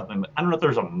say something, but I don't know if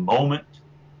there's a moment.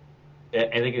 I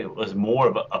think it was more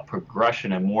of a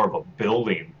progression and more of a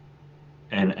building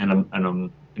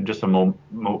and just a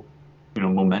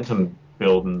momentum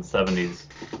build in the 70s,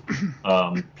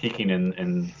 peaking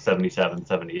in 77,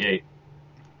 78.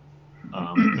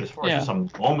 But as far as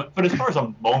just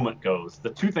a moment goes, the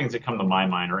 2 things that come to my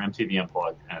mind are MTV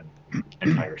Unplugged and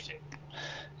Tiger Stadium.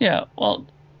 Yeah, well,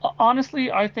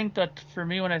 honestly, I think that for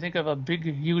me, when I think of a big,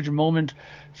 huge moment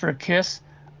for Kiss,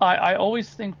 I always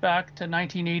think back to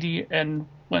 1980 and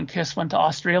when Kiss went to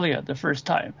Australia the first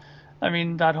time. I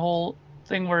mean, that whole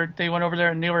thing where they went over there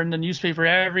and they were in the newspaper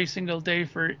every single day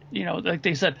for, like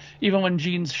they said, even when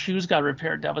Gene's shoes got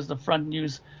repaired, that was the front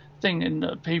news thing in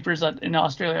the papers in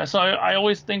Australia. So I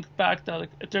always think back that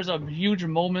if there's a huge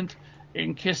moment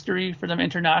in history for them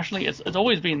internationally, it's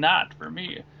always been that for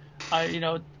me.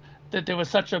 That there was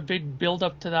such a big build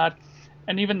up to that,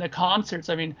 and even the concerts.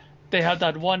 I mean, they had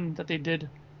that one that they did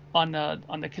on the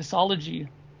Kissology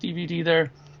DVD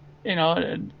there,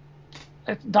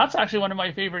 That's actually one of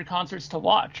my favorite concerts to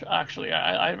watch. Actually,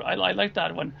 I like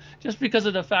that one just because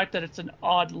of the fact that it's an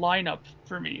odd lineup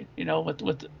for me.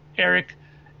 With Eric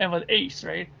and with Ace,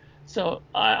 right? So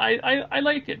I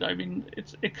like it. I mean,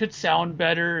 it could sound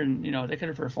better, and they could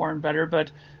have performed better,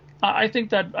 but I think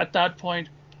that at that point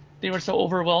they were so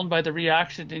overwhelmed by the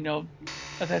reaction,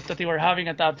 that they were having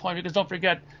at that point. Because don't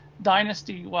forget,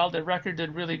 Dynasty, while the record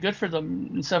did really good for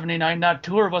them in '79, that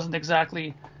tour wasn't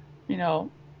exactly, you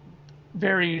know,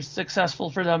 very successful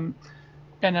for them,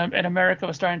 and America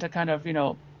was starting to kind of,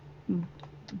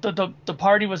 the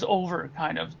party was over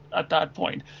kind of at that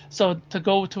point. So to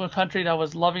go to a country that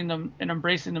was loving them and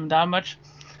embracing them that much,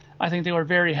 I think they were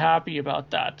very happy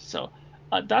about that. So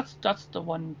that's the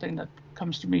one thing that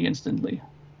comes to me instantly.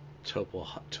 Total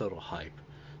hype.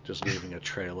 Just leaving a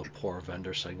trail of poor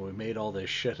vendors saying we made all this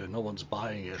shit and no one's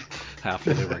buying it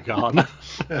after they were gone.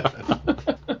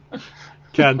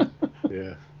 Ken.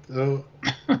 Yeah. So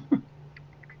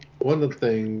one of the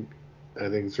things I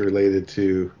think is related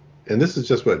to, and this is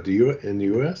just what, do you in the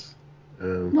U.S.?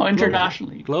 No,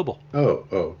 internationally. Global. Oh,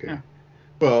 okay. Yeah.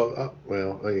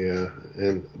 Yeah,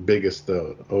 and biggest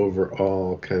though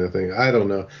overall kind of thing. I don't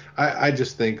know. I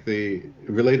just think the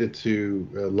related to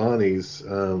Lonnie's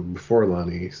before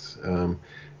Lonnie's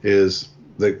is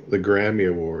the Grammy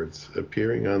Awards.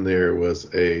 Appearing on there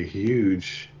was a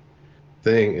huge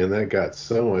thing, and that got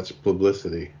so much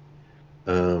publicity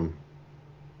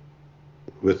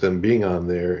with them being on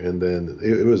there, and then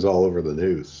it was all over the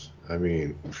news. I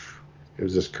mean, it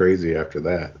was just crazy after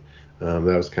that. That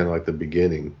was kind of like the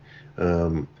beginning.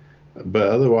 Um, but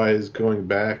otherwise, going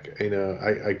back,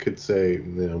 I could say,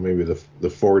 maybe the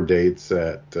four dates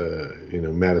at,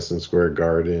 Madison Square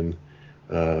Garden,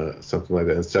 something like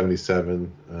that in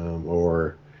 '77,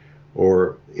 or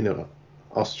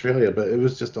Australia, but it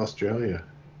was just Australia,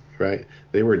 right?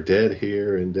 They were dead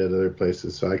here and dead other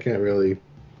places, so I can't really.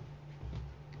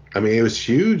 I mean, it was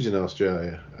huge in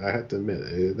Australia. I have to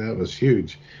admit, that was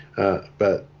huge.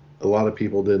 But a lot of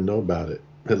people didn't know about it.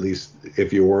 At least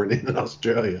if you weren't in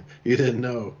Australia, you didn't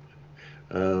know.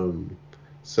 Um,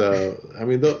 so, I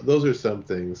mean, those are some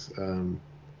things. And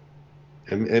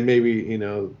maybe,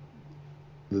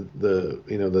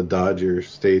 the Dodger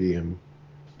Stadium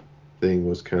thing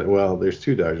was kind of, well, there's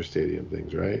two Dodger Stadium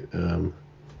things, right? No,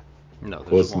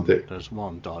 Wasn't there? There's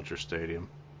one Dodger Stadium.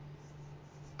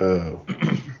 Oh,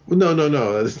 well,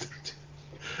 no.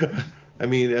 I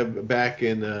mean, back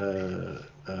in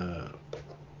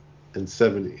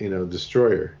 '70,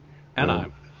 Destroyer.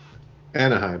 Anaheim.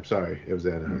 Anaheim, sorry, it was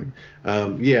Anaheim.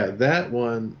 Yeah, that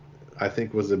one I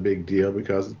think was a big deal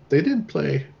because they didn't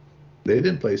play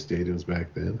stadiums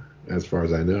back then, as far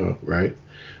as I know, right?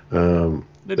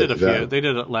 They did a few. That They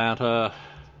did Atlanta,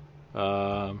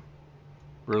 um,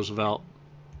 Roosevelt.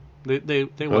 They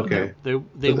went okay, they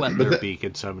but went but their that beak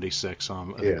in '76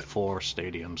 on I think yeah, 4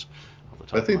 stadiums off the I top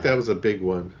of my think that head. was a big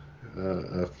one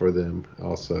for them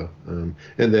also. And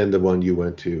then the one you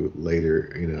went to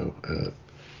later,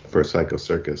 for Psycho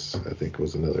Circus, I think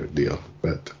was another deal.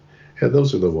 But yeah,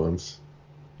 those are the ones.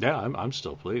 Yeah, I'm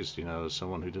still pleased. As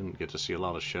someone who didn't get to see a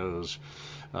lot of shows,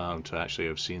 to actually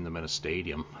have seen them in a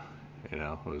stadium,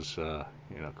 was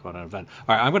quite an event.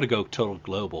 All right, I'm going to go total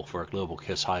global for a global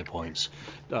Kiss high points.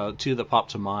 Two that pop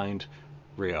to mind,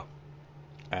 Rio.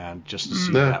 And just to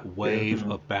see Nah, that yeah, wave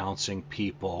of bouncing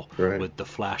people right. with the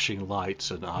flashing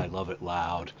lights and I Love It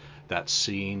Loud, that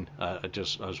scene, I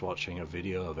was watching a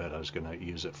video of it. I was going to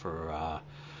use it for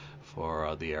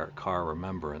the Eric Carr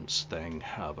remembrance thing,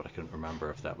 but I couldn't remember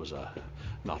if that was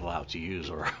not allowed to use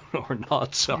or or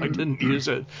not, so I didn't use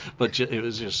it. But it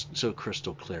was just so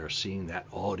crystal clear seeing that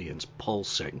audience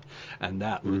pulsing, and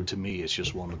that to me is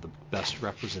just one of the best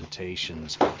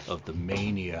representations of the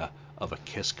mania of a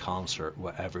Kiss concert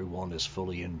where everyone is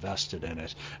fully invested in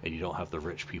it, and you don't have the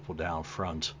rich people down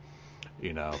front,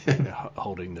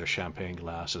 holding their champagne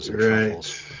glasses and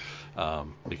truffles. Right.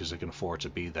 Because they can afford to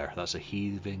be there. That's a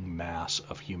heaving mass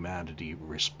of humanity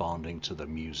responding to the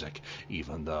music,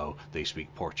 even though they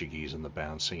speak Portuguese and the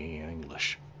band singing in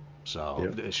English. So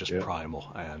Yep. it's just Yep.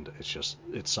 primal, and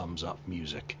it sums up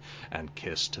music and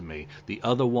Kiss to me. The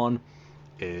other one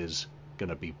is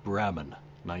gonna be Bremen,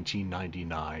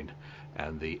 1999.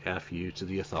 And the FU to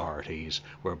the authorities.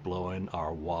 We're blowing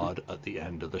our wad at the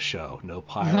end of the show. No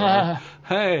pyro.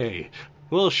 Hey,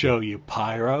 we'll show you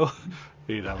pyro.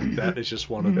 That is just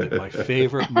one of my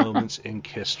favorite moments in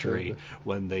history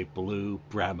when they blew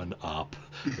Bremen up.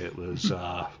 It was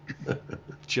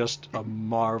just a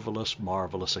marvelous,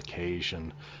 marvelous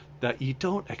occasion that you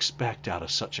don't expect out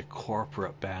of such a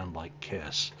corporate band like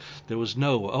Kiss. There was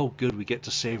no, oh, good, we get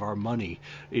to save our money,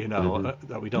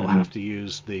 that we don't have to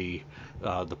use the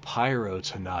pyro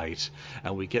tonight,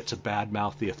 and we get to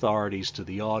badmouth the authorities to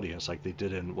the audience like they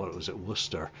did in, what was it,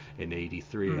 Worcester in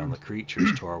 '83 on the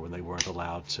Creatures tour when they weren't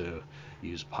allowed to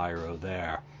use pyro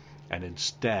there. And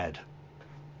instead,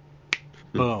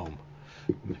 boom,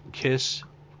 Kiss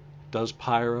does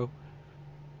pyro.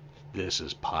 This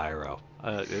is pyro.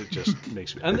 It just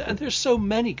makes me, and there's so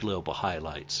many global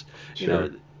highlights. Sure.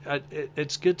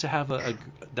 It's good to have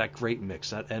that great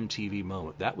mix, that MTV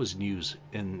moment. That was news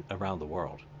around the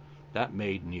world. That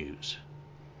made news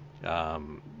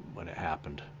when it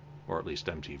happened, or at least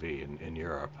MTV in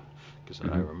Europe, because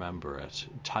I remember at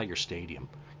Tiger Stadium.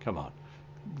 Come on,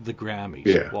 the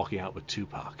Grammys, walking out with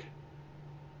Tupac.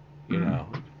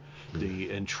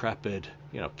 The intrepid,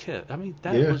 Kiss. I mean,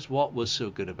 that was what was so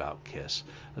good about Kiss.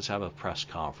 Let's have a press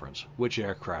conference. Which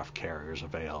aircraft carrier's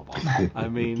available? I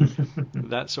mean,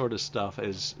 that sort of stuff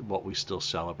is what we still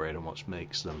celebrate and what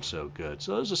makes them so good.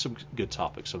 So those are some good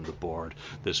topics on the board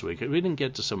this week. We didn't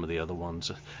get to some of the other ones,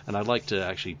 and I'd like to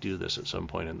actually do this at some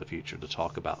point in the future to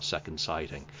talk about Second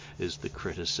Sighting. Is the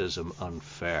criticism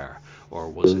unfair, or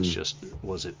was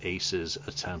it Ace's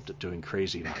attempt at doing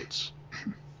Crazy Nights?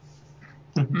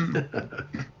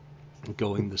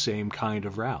 Going the same kind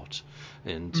of route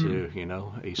into,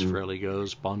 Ace Frehley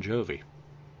goes Bon Jovi,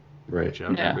 right? Which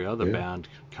every other band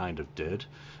kind of did.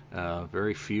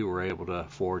 Very few were able to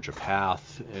forge a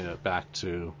path back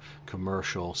to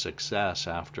commercial success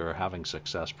after having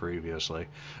success previously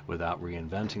without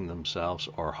reinventing themselves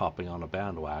or hopping on a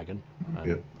bandwagon.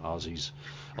 And Ozzy's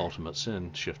Ultimate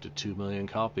Sin shifted 2 million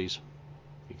copies.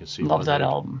 You can see. Love that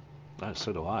album.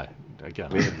 So do I.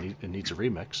 Again, it needs a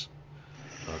remix.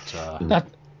 But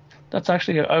that's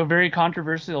actually a very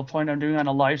controversial point I'm doing on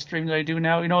a live stream that I do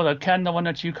now. The one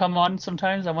that you come on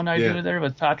sometimes, the one I do there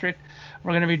with Patrick.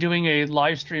 We're going to be doing a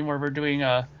live stream where we're doing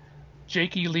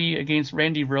Jakey Lee against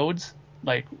Randy Rhoads.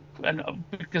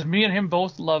 Because me and him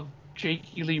both love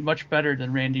Jakey Lee much better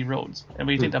than Randy Rhoads, and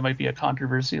we think that might be a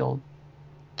controversial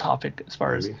topic as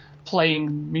far as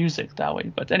playing music that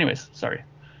way. But anyways, sorry.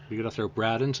 You gonna throw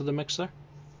Brad into the mix there?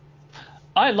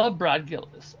 I love Brad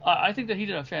Gillis. I think that he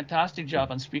did a fantastic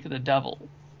job on Speak of the Devil.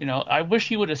 I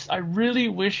really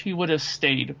wish he would have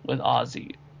stayed with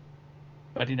Ozzy.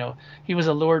 But he was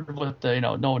allured with the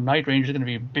no, Night Range is going to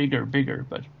be bigger.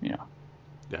 But Yeah,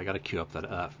 I got to queue up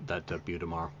that debut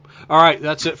tomorrow. All right,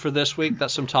 that's it for this week.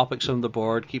 That's some topics on the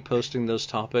board. Keep posting those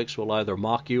topics. We'll either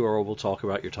mock you or we'll talk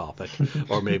about your topic.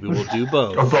 Or maybe we'll do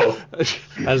both. Or both.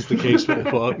 As the case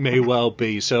may well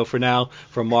be. So for now,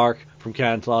 from Mark, from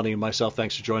Ken, Lonnie, and myself,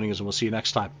 thanks for joining us, and we'll see you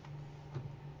next time.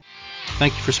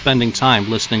 Thank you for spending time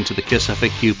listening to the KISS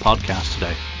FAQ podcast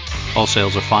today. All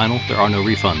sales are final. There are no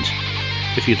refunds.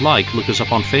 If you'd like, look us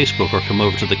up on Facebook or come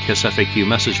over to the KISS FAQ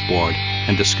message board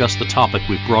and discuss the topic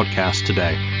we've broadcast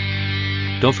today.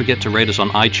 Don't forget to rate us on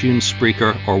iTunes,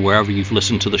 Spreaker, or wherever you've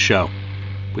listened to the show.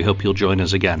 We hope you'll join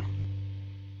us again.